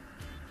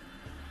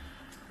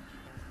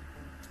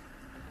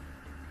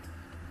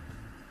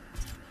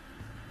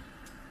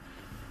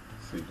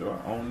 Let's see, do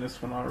I own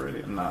this one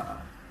already? Nah.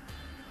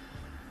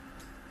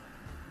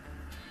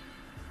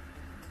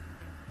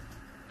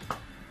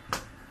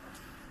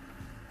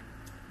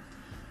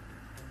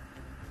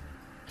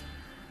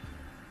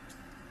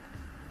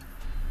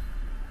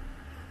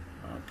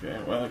 Okay,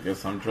 well, I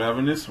guess I'm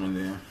driving this one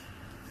then.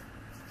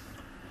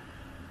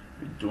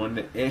 We're doing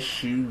the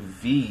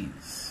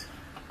SUVs.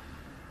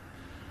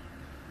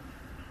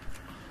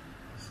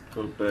 Let's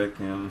go back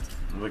and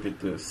look at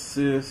the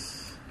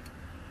assist.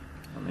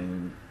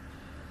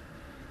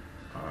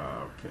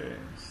 Okay,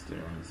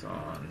 steering's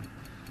on.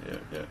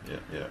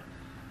 Yeah.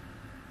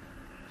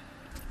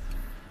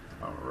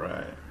 All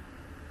right.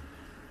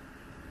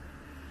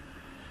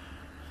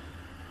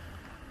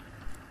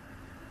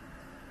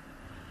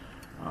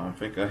 I don't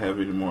think I have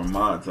any more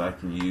mods I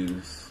can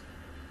use.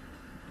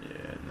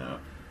 Yeah, no.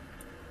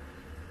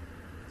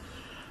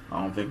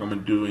 I don't think I'm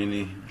gonna do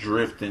any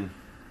drifting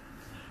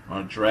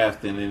or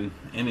drafting in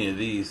any of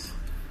these.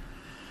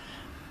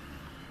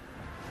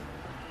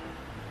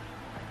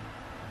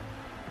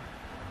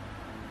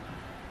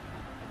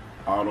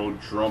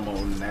 Autodromo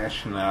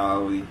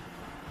Nazionale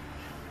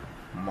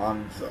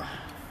Monza.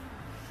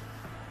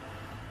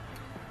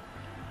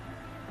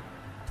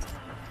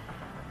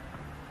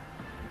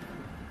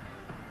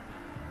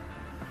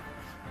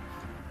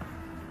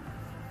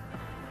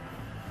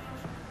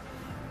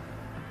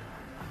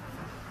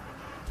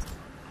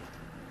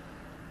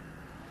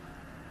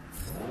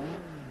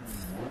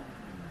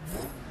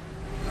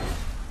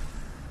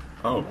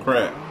 Oh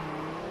crap.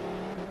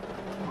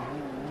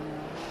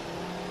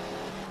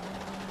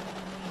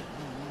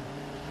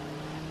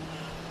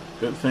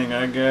 Good thing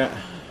I got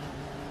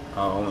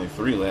only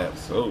 3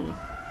 laps. Oh.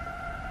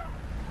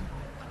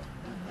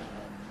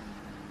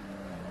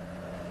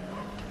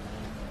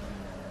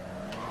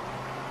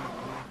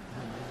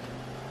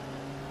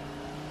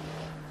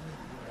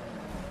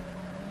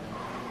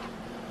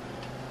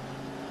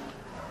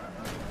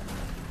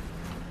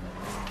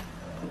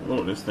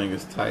 Oh, this thing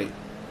is tight.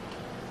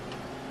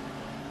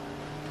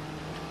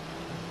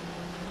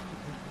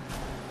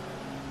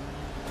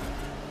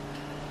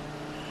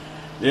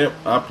 Yep,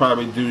 I'll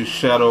probably do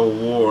Shadow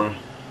War.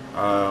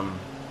 I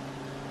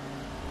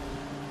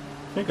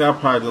think I'll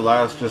probably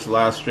just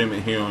live stream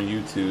it here on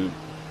YouTube.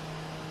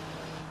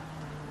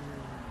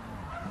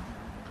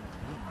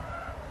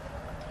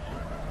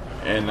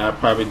 And I'll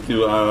probably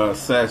do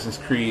Assassin's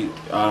Creed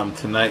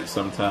tonight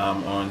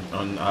sometime on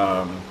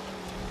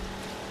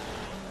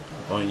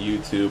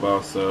YouTube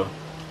also,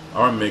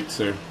 or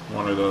Mixer,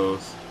 one of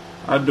those.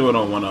 I'll do it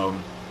on one of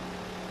them.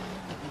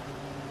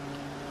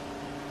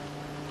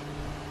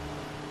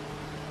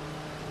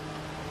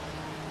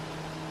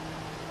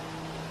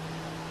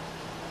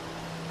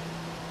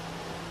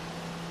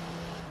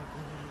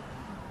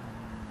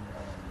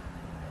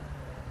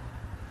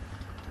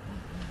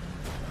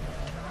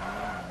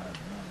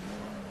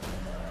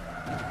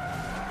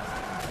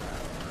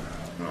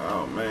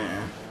 Oh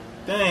man,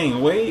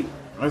 dang! Wait,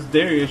 that's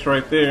Darius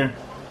right there,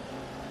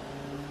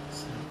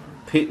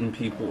 pitting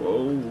people.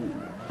 Oh,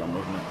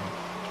 almost not.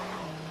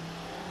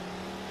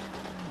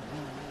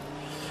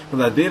 Because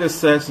I did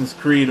Assassin's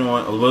Creed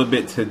on a little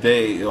bit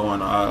today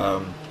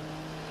on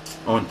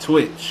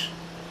Twitch.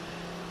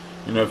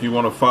 You know, if you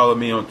want to follow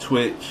me on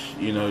Twitch,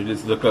 you know,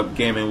 just look up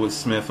Gaming with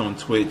Smith on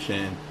Twitch,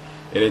 and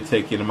it'll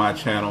take you to my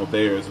channel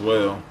there as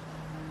well.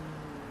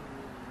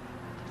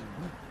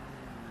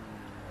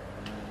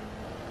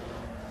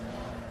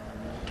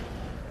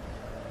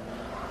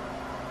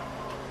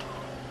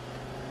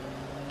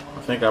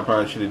 I think I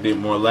probably should have did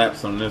more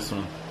laps on this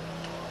one.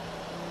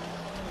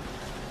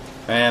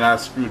 And I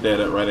screwed that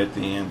up right at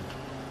the end.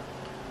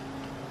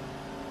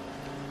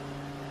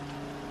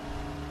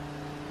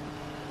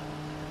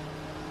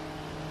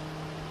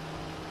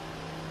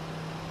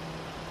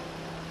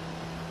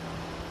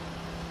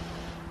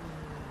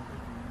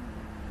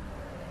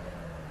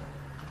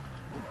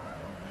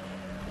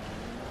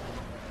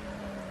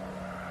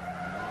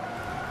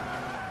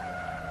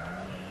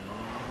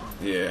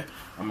 Yeah,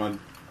 I'm gonna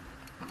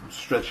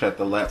stretch out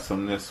the laps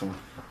on this one.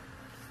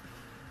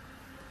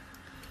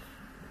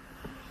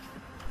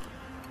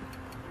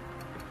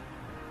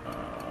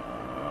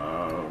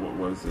 What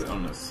was it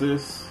on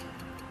assist?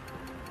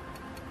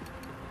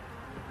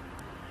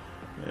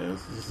 Yeah,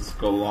 let's just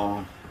go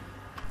long.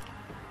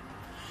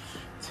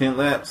 10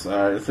 laps. All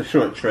right, it's a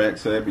short track,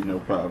 so that'd be no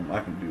problem.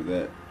 I can do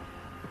that.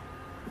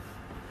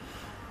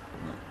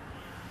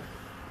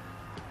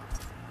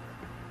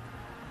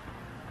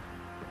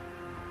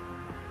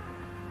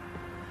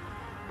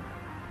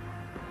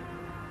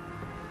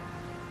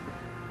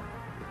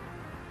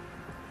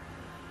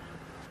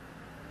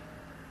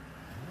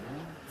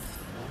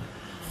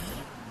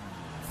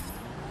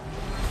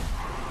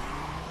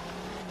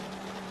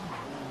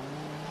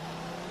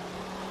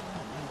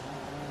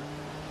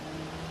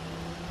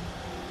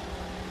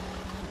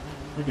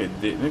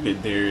 Look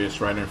at Darius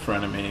right in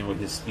front of me with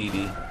his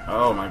speedy.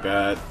 Oh my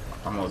god,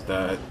 almost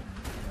died.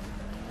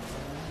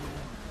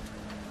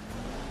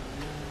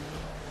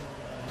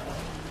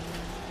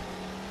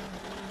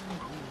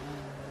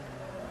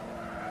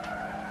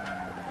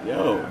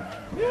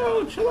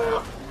 Yo, chill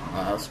out.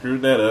 I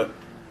screwed that up.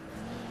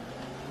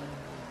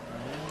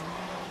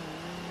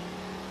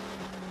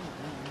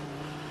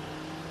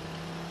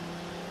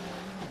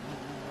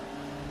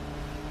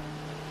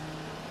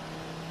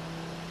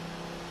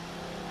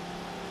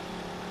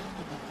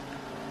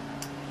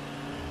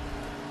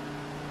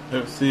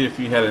 Let's see, if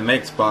you had an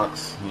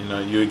Xbox, you know,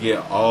 you would get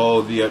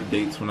all the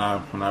updates when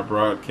I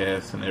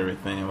broadcast and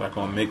everything, like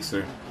on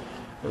Mixer,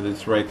 but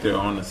it's right there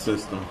on the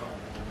system.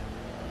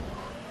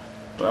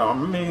 But I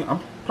mean, I'm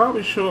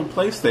probably sure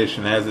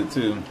PlayStation has it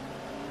too.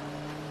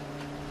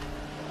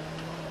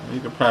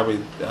 You could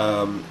probably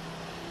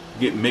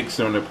get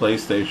Mixer on the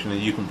PlayStation, and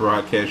you can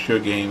broadcast your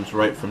games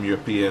right from your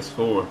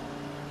PS4.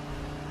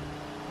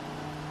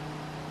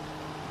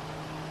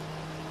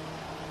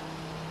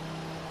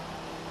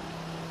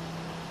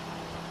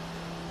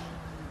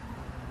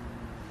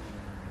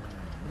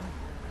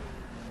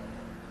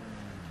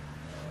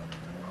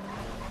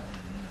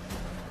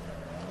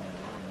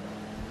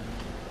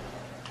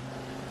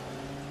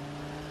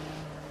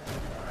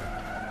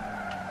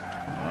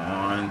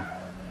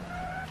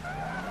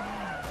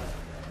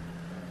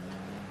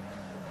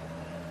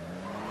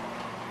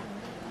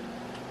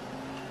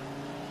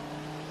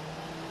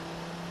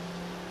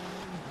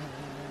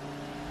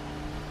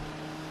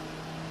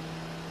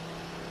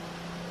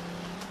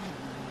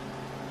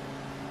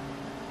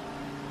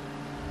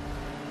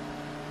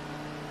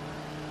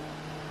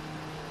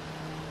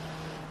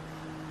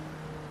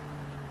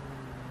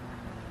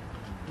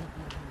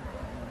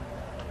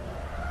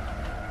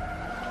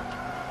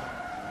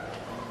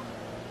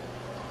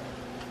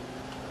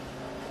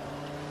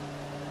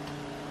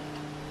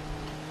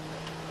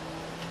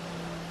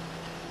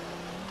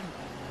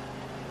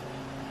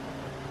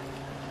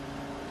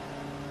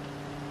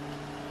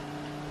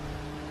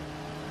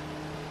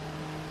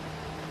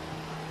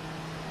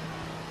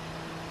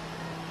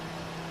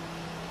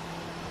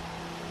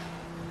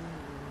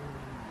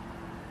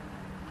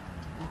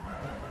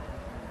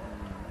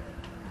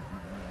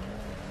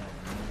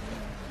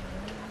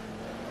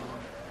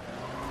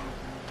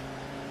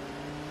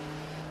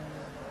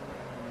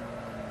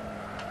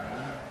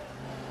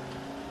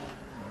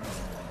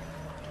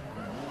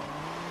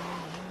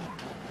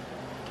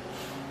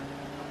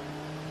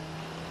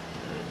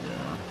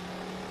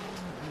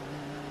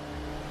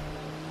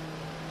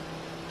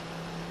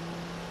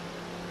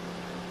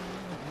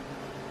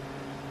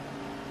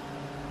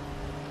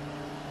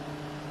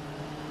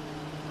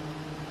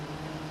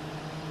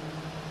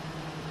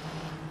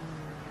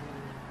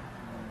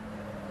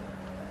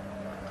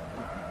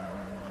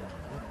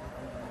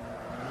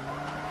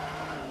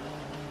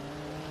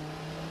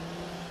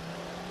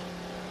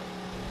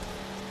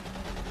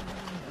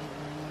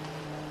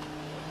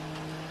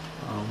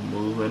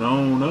 Moving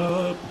on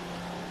up.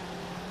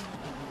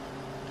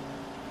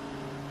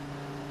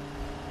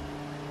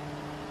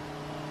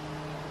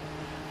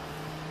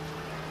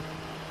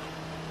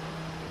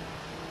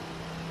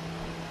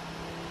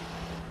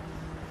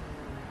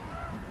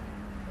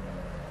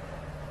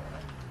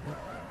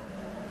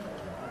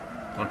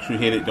 Don't you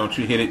hit it, don't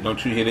you hit it,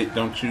 don't you hit it,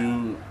 don't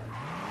you...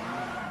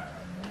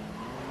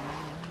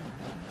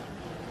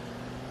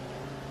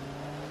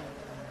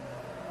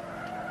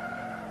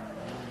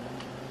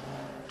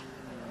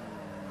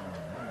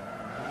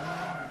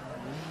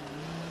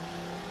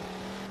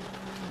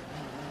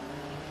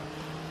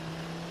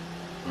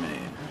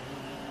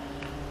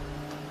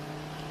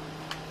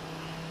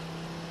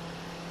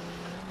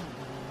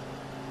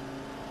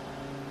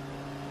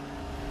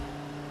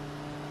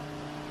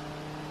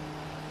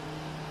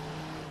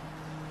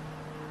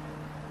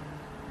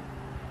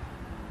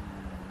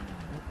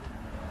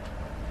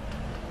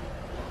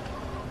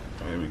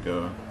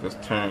 go.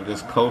 Just turn.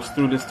 Just coast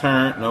through this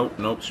turn. Nope,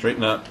 nope.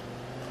 Straighten up.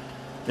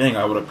 Dang,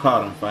 I would have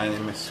caught him if I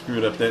didn't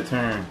screwed up that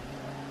turn.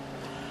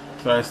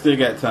 So I still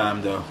got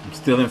time though. I'm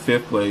still in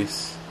 5th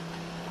place.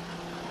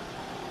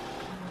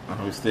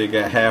 We still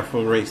got half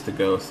a race to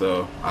go,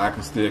 so I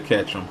can still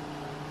catch him.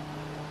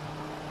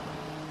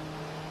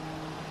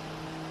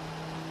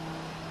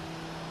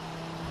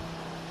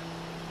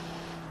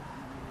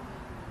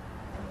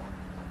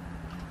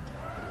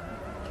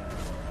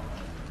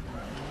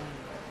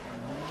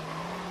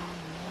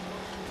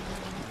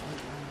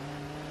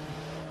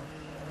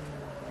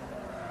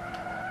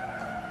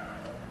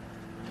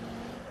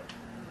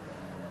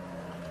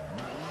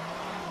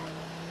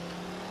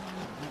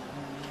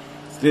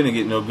 Didn't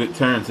get no good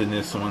turns in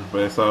this one,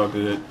 but it's all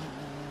good.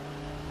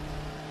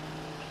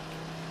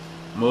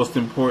 Most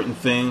important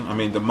thing, I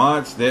mean, the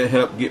mods, that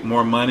help get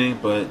more money,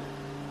 but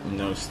you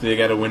know, still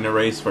got to win the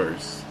race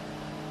first.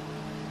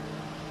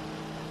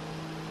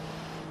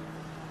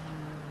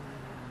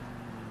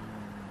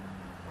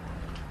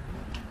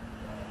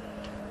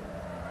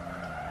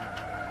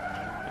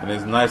 And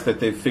it's nice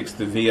that they fixed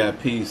the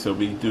VIP, so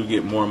we do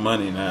get more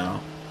money now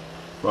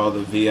for all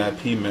the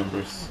VIP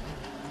members.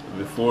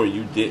 Before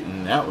you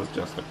didn't. That was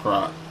just a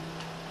crock.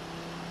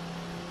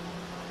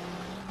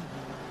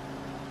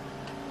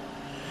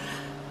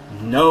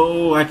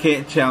 No, I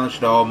can't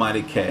challenge the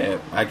almighty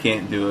cab. I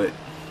can't do it.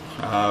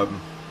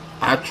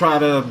 I try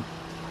to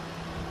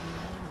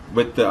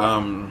with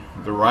the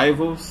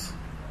rivals,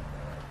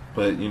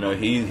 but you know,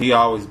 he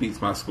always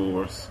beats my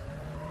scores.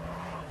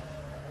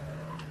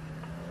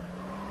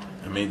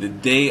 I mean, the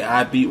day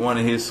I beat one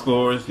of his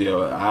scores,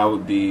 yo, I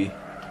would be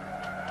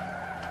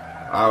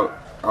out.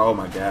 Oh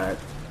my God.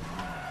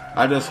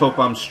 I just hope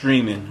I'm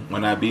streaming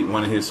when I beat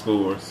one of his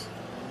scores.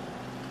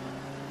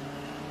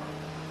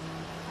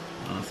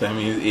 I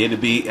mean, it'll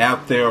be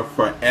out there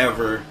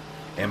forever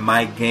in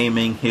my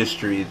gaming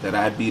history that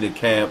I beat a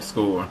cab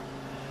score.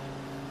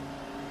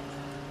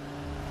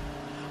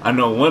 I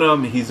know one of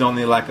them, he's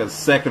only like a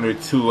second or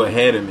two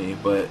ahead of me,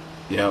 but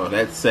yo,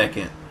 that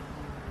second.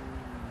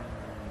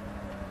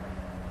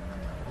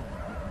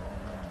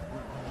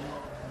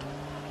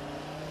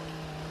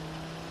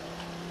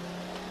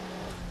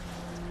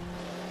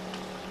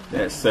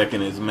 That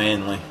second is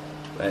manly.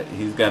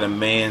 He's got a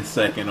man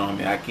second on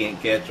me. I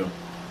can't catch him.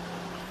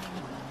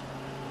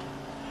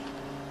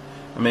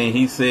 I mean,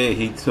 he said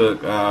he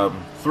took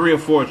 3 or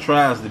 4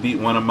 tries to beat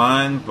one of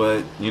mine,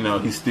 but you know,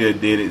 he still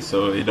did it,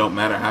 so it don't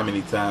matter how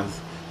many times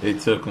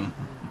it took him.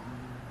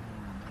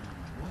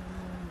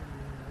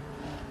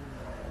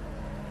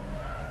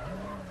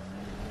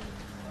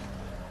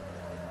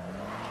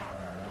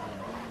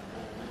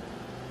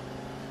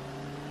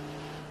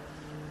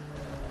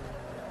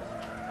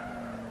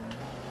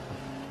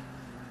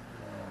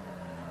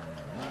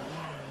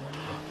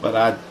 But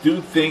I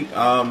do think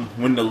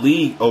when the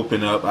league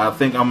open up, I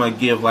think I'm going to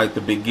give like the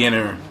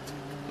beginner,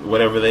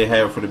 whatever they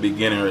have for the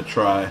beginner, a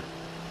try.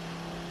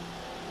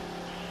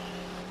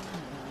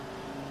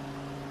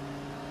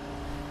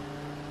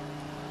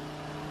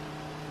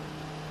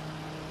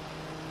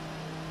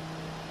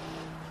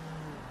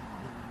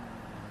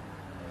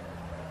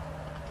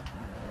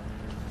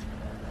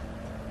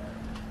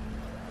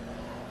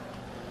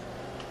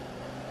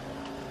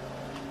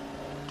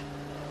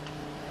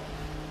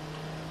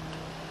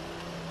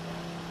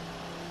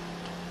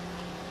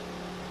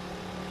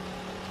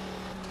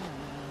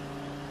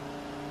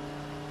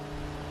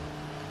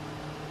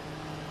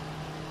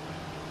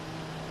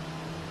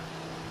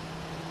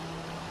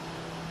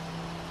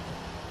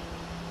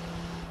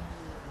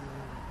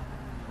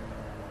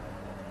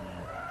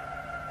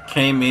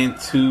 Came in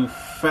too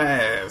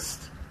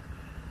fast.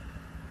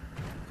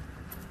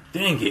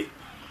 Dang it.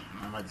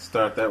 I might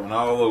start that one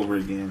all over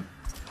again.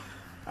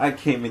 I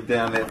came in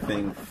down that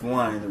thing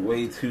flying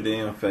way too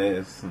damn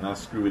fast, and I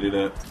screwed it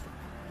up.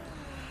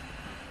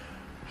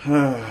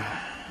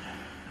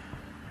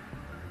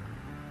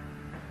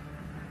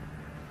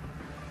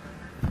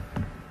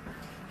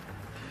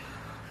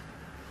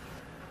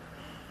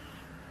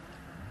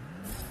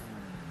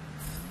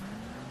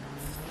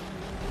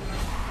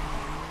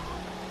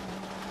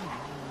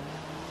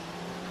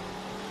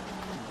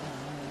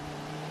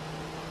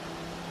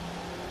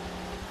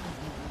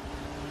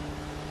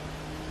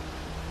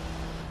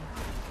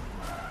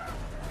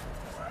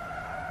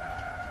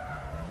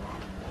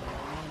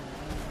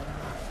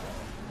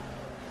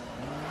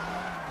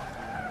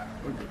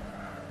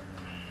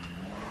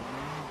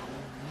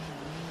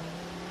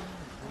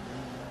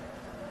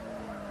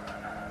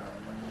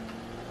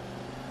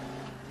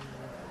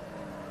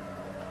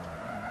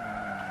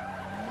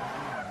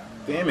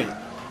 Damn it.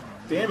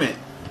 Damn it.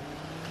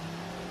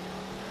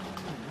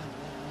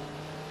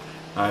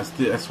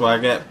 That's why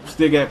I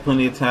still got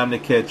plenty of time to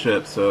catch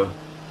up, so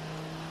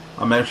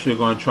I'm actually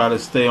going to try to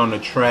stay on the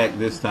track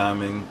this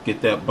time and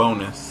get that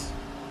bonus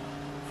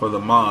for the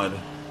mod.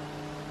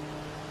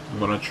 I'm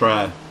going to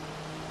try.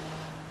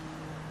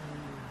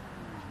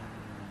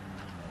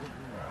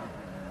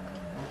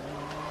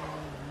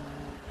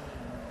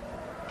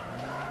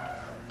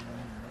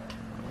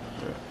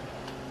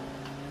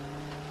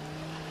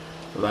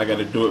 But I got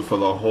to do it for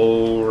the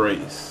whole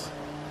race.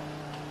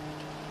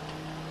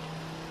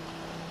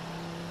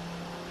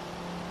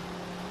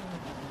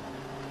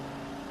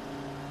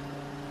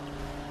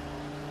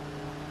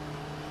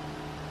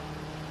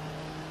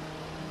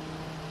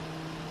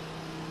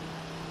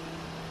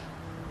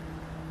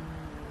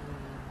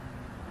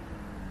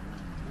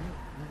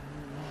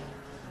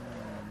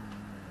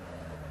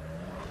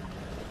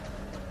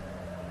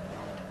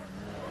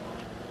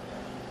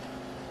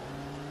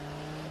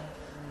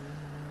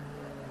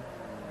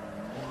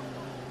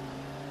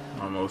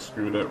 Almost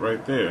screwed up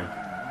right there.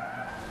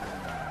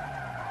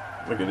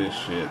 Look at this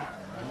shit.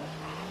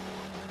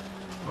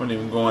 I wasn't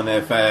even going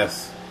that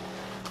fast.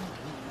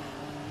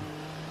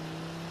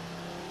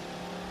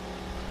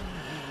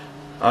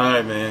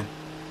 Alright, man.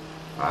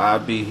 I'll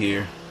be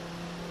here.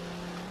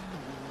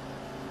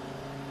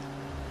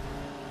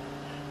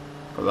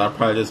 Cause I'll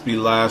probably just be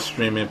live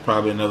streaming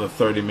probably another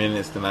 30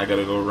 minutes, then I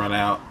gotta go run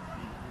out.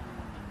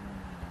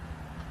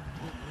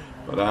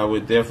 But I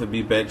would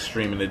definitely be back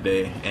streaming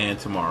today and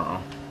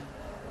tomorrow.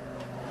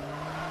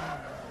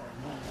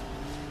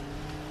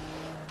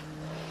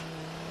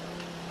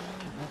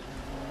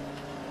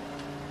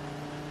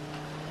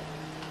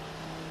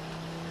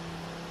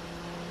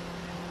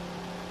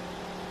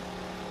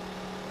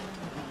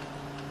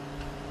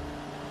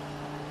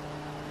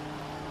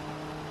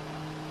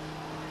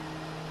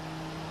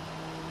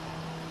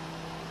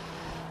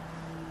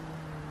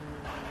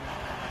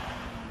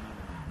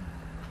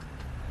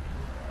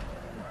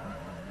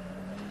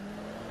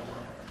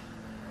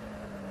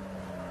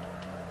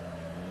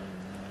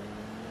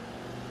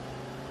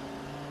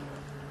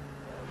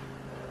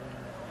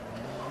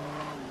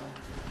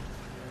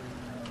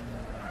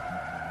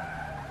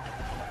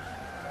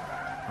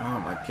 Oh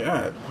my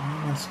god,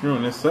 why am I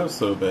screwing this up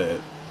so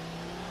bad?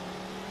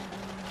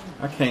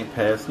 I can't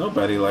pass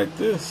nobody like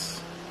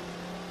this.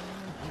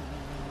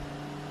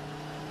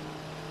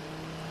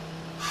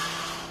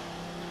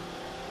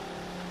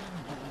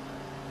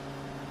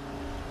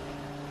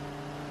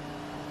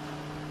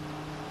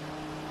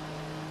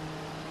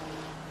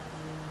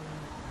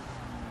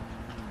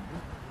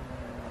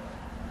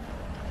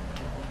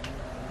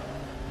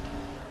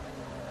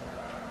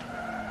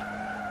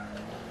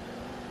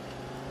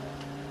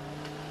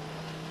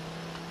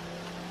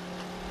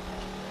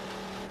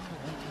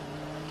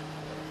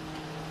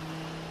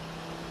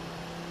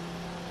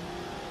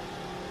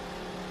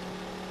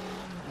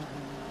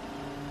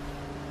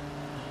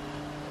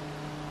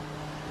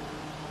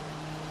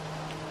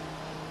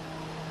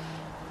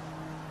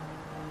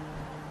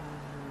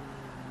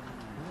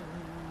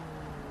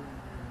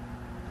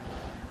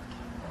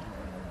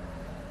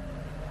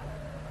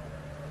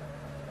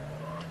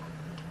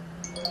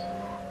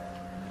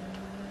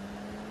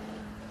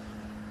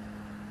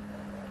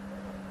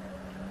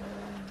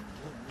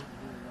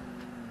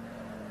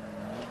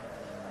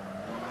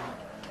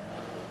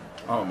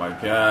 Oh my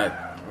god,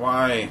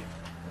 why?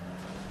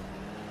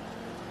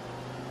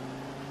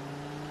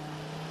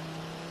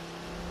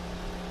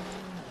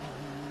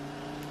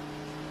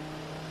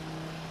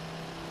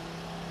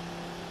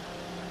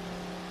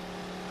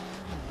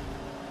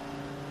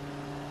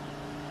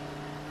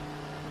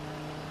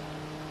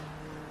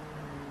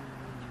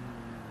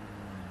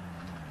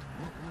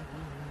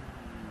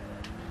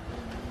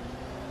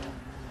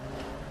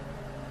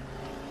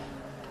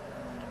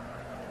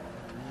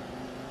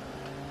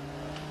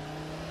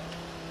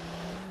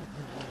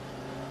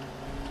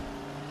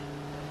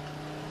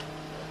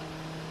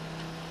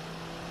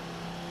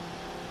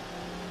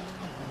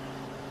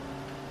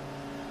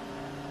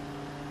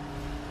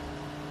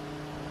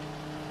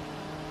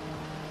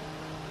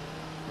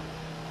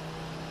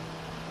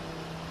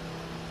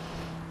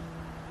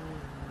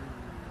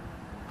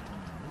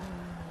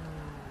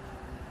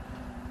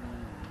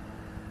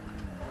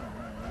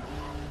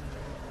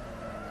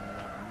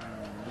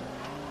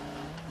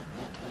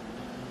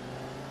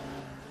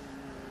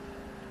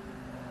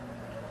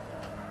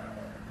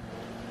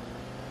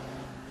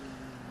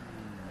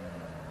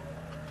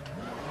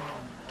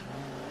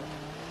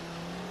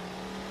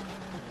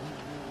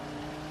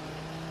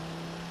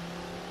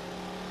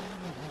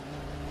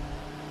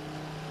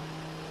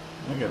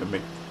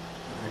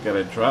 I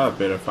gotta drive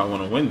better if I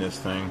want to win this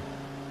thing.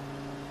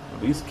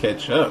 At least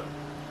catch up.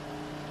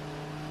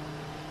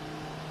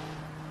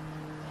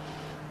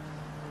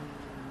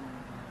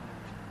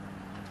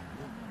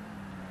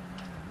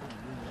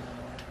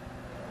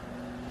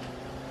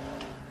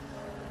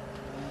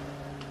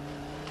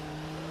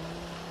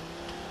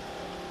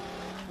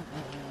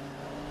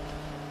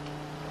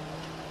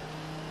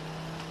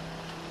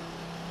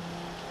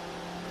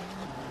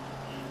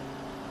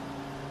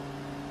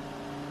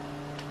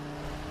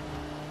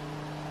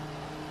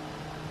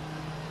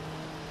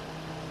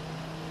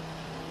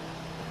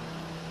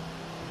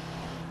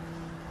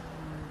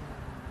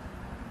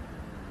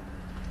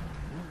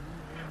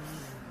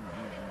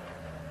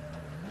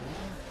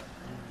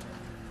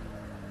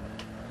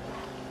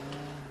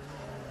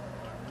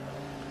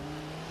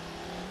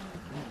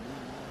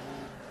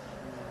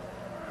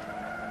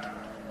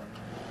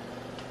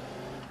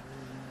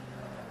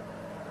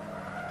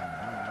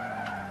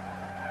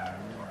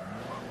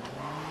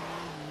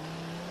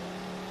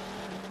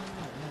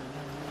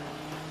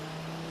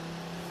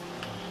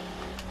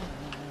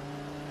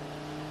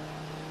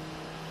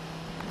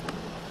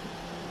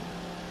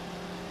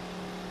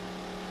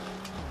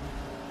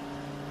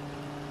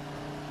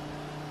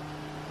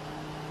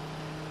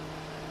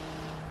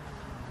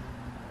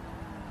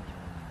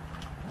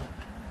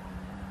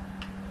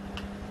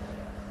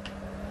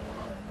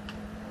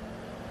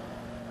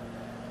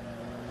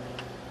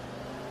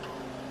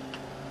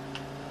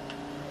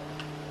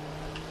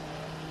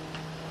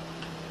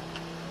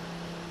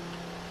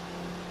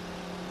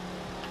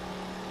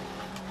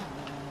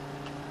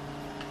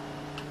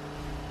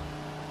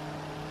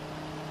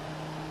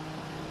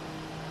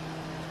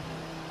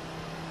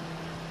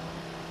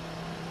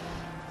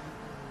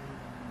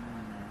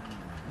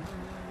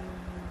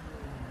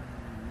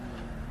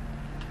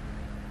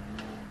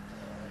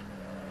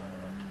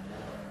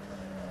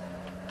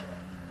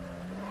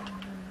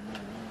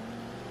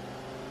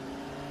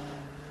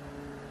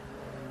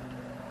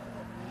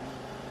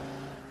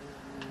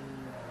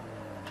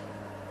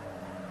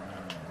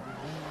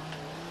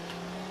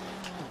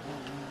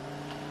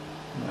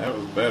 That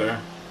was better.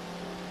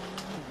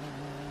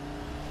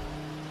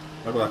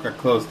 Looked like I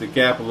closed the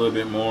gap a little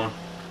bit more.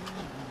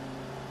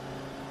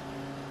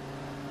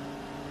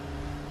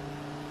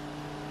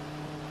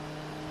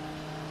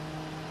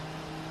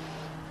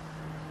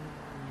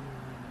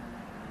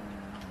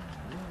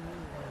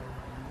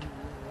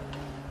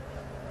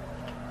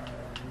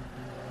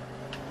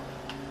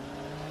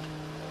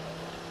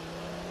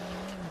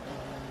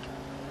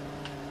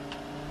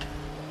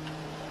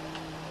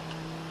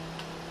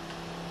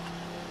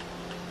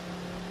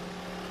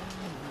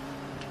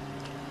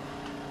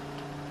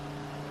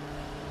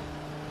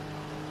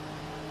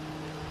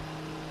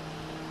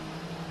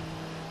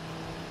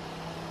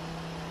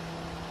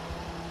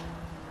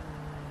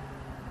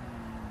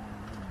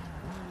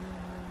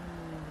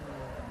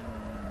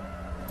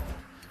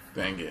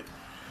 Dang it.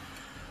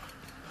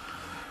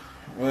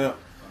 Well,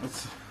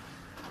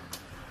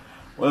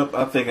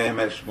 I think I am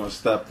actually going to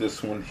stop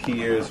this one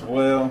here as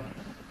well.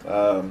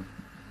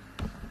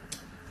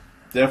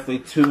 Definitely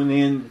tune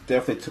in.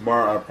 Definitely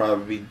tomorrow I'll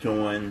probably be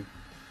doing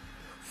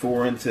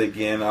Forza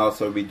again. I'll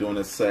also be doing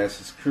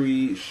Assassin's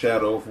Creed,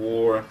 Shadow of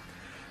War.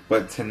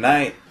 But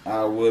tonight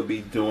I will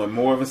be doing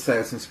more of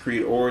Assassin's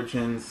Creed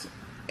Origins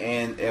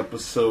and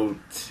episode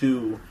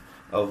 2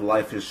 of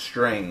Life is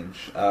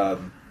Strange.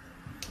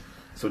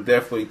 So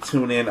definitely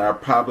tune in. I'll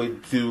probably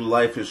do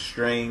Life is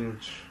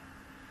Strange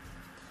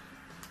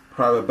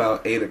probably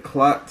about 8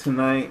 o'clock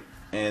tonight.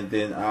 And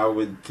then I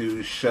would do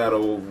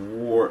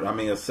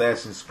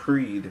Assassin's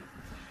Creed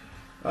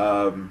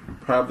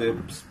probably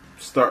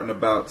starting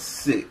about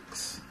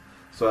 6.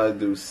 So I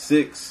do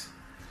 6,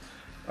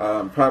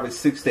 probably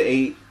 6 to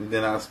 8. And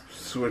then I'll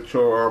switch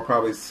over, or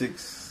probably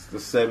 6 to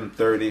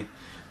 7:30.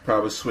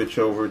 Probably switch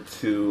over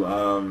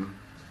to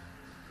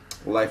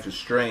Life is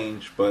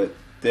Strange. But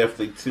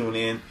definitely tune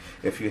in.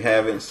 If you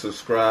haven't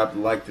subscribed,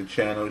 like the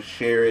channel,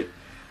 share it.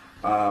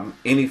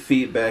 Any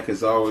feedback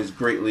is always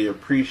greatly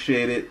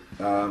appreciated.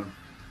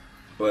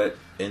 But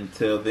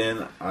until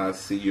then, I'll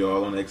see you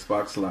all on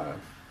Xbox Live.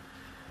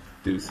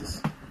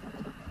 Deuces.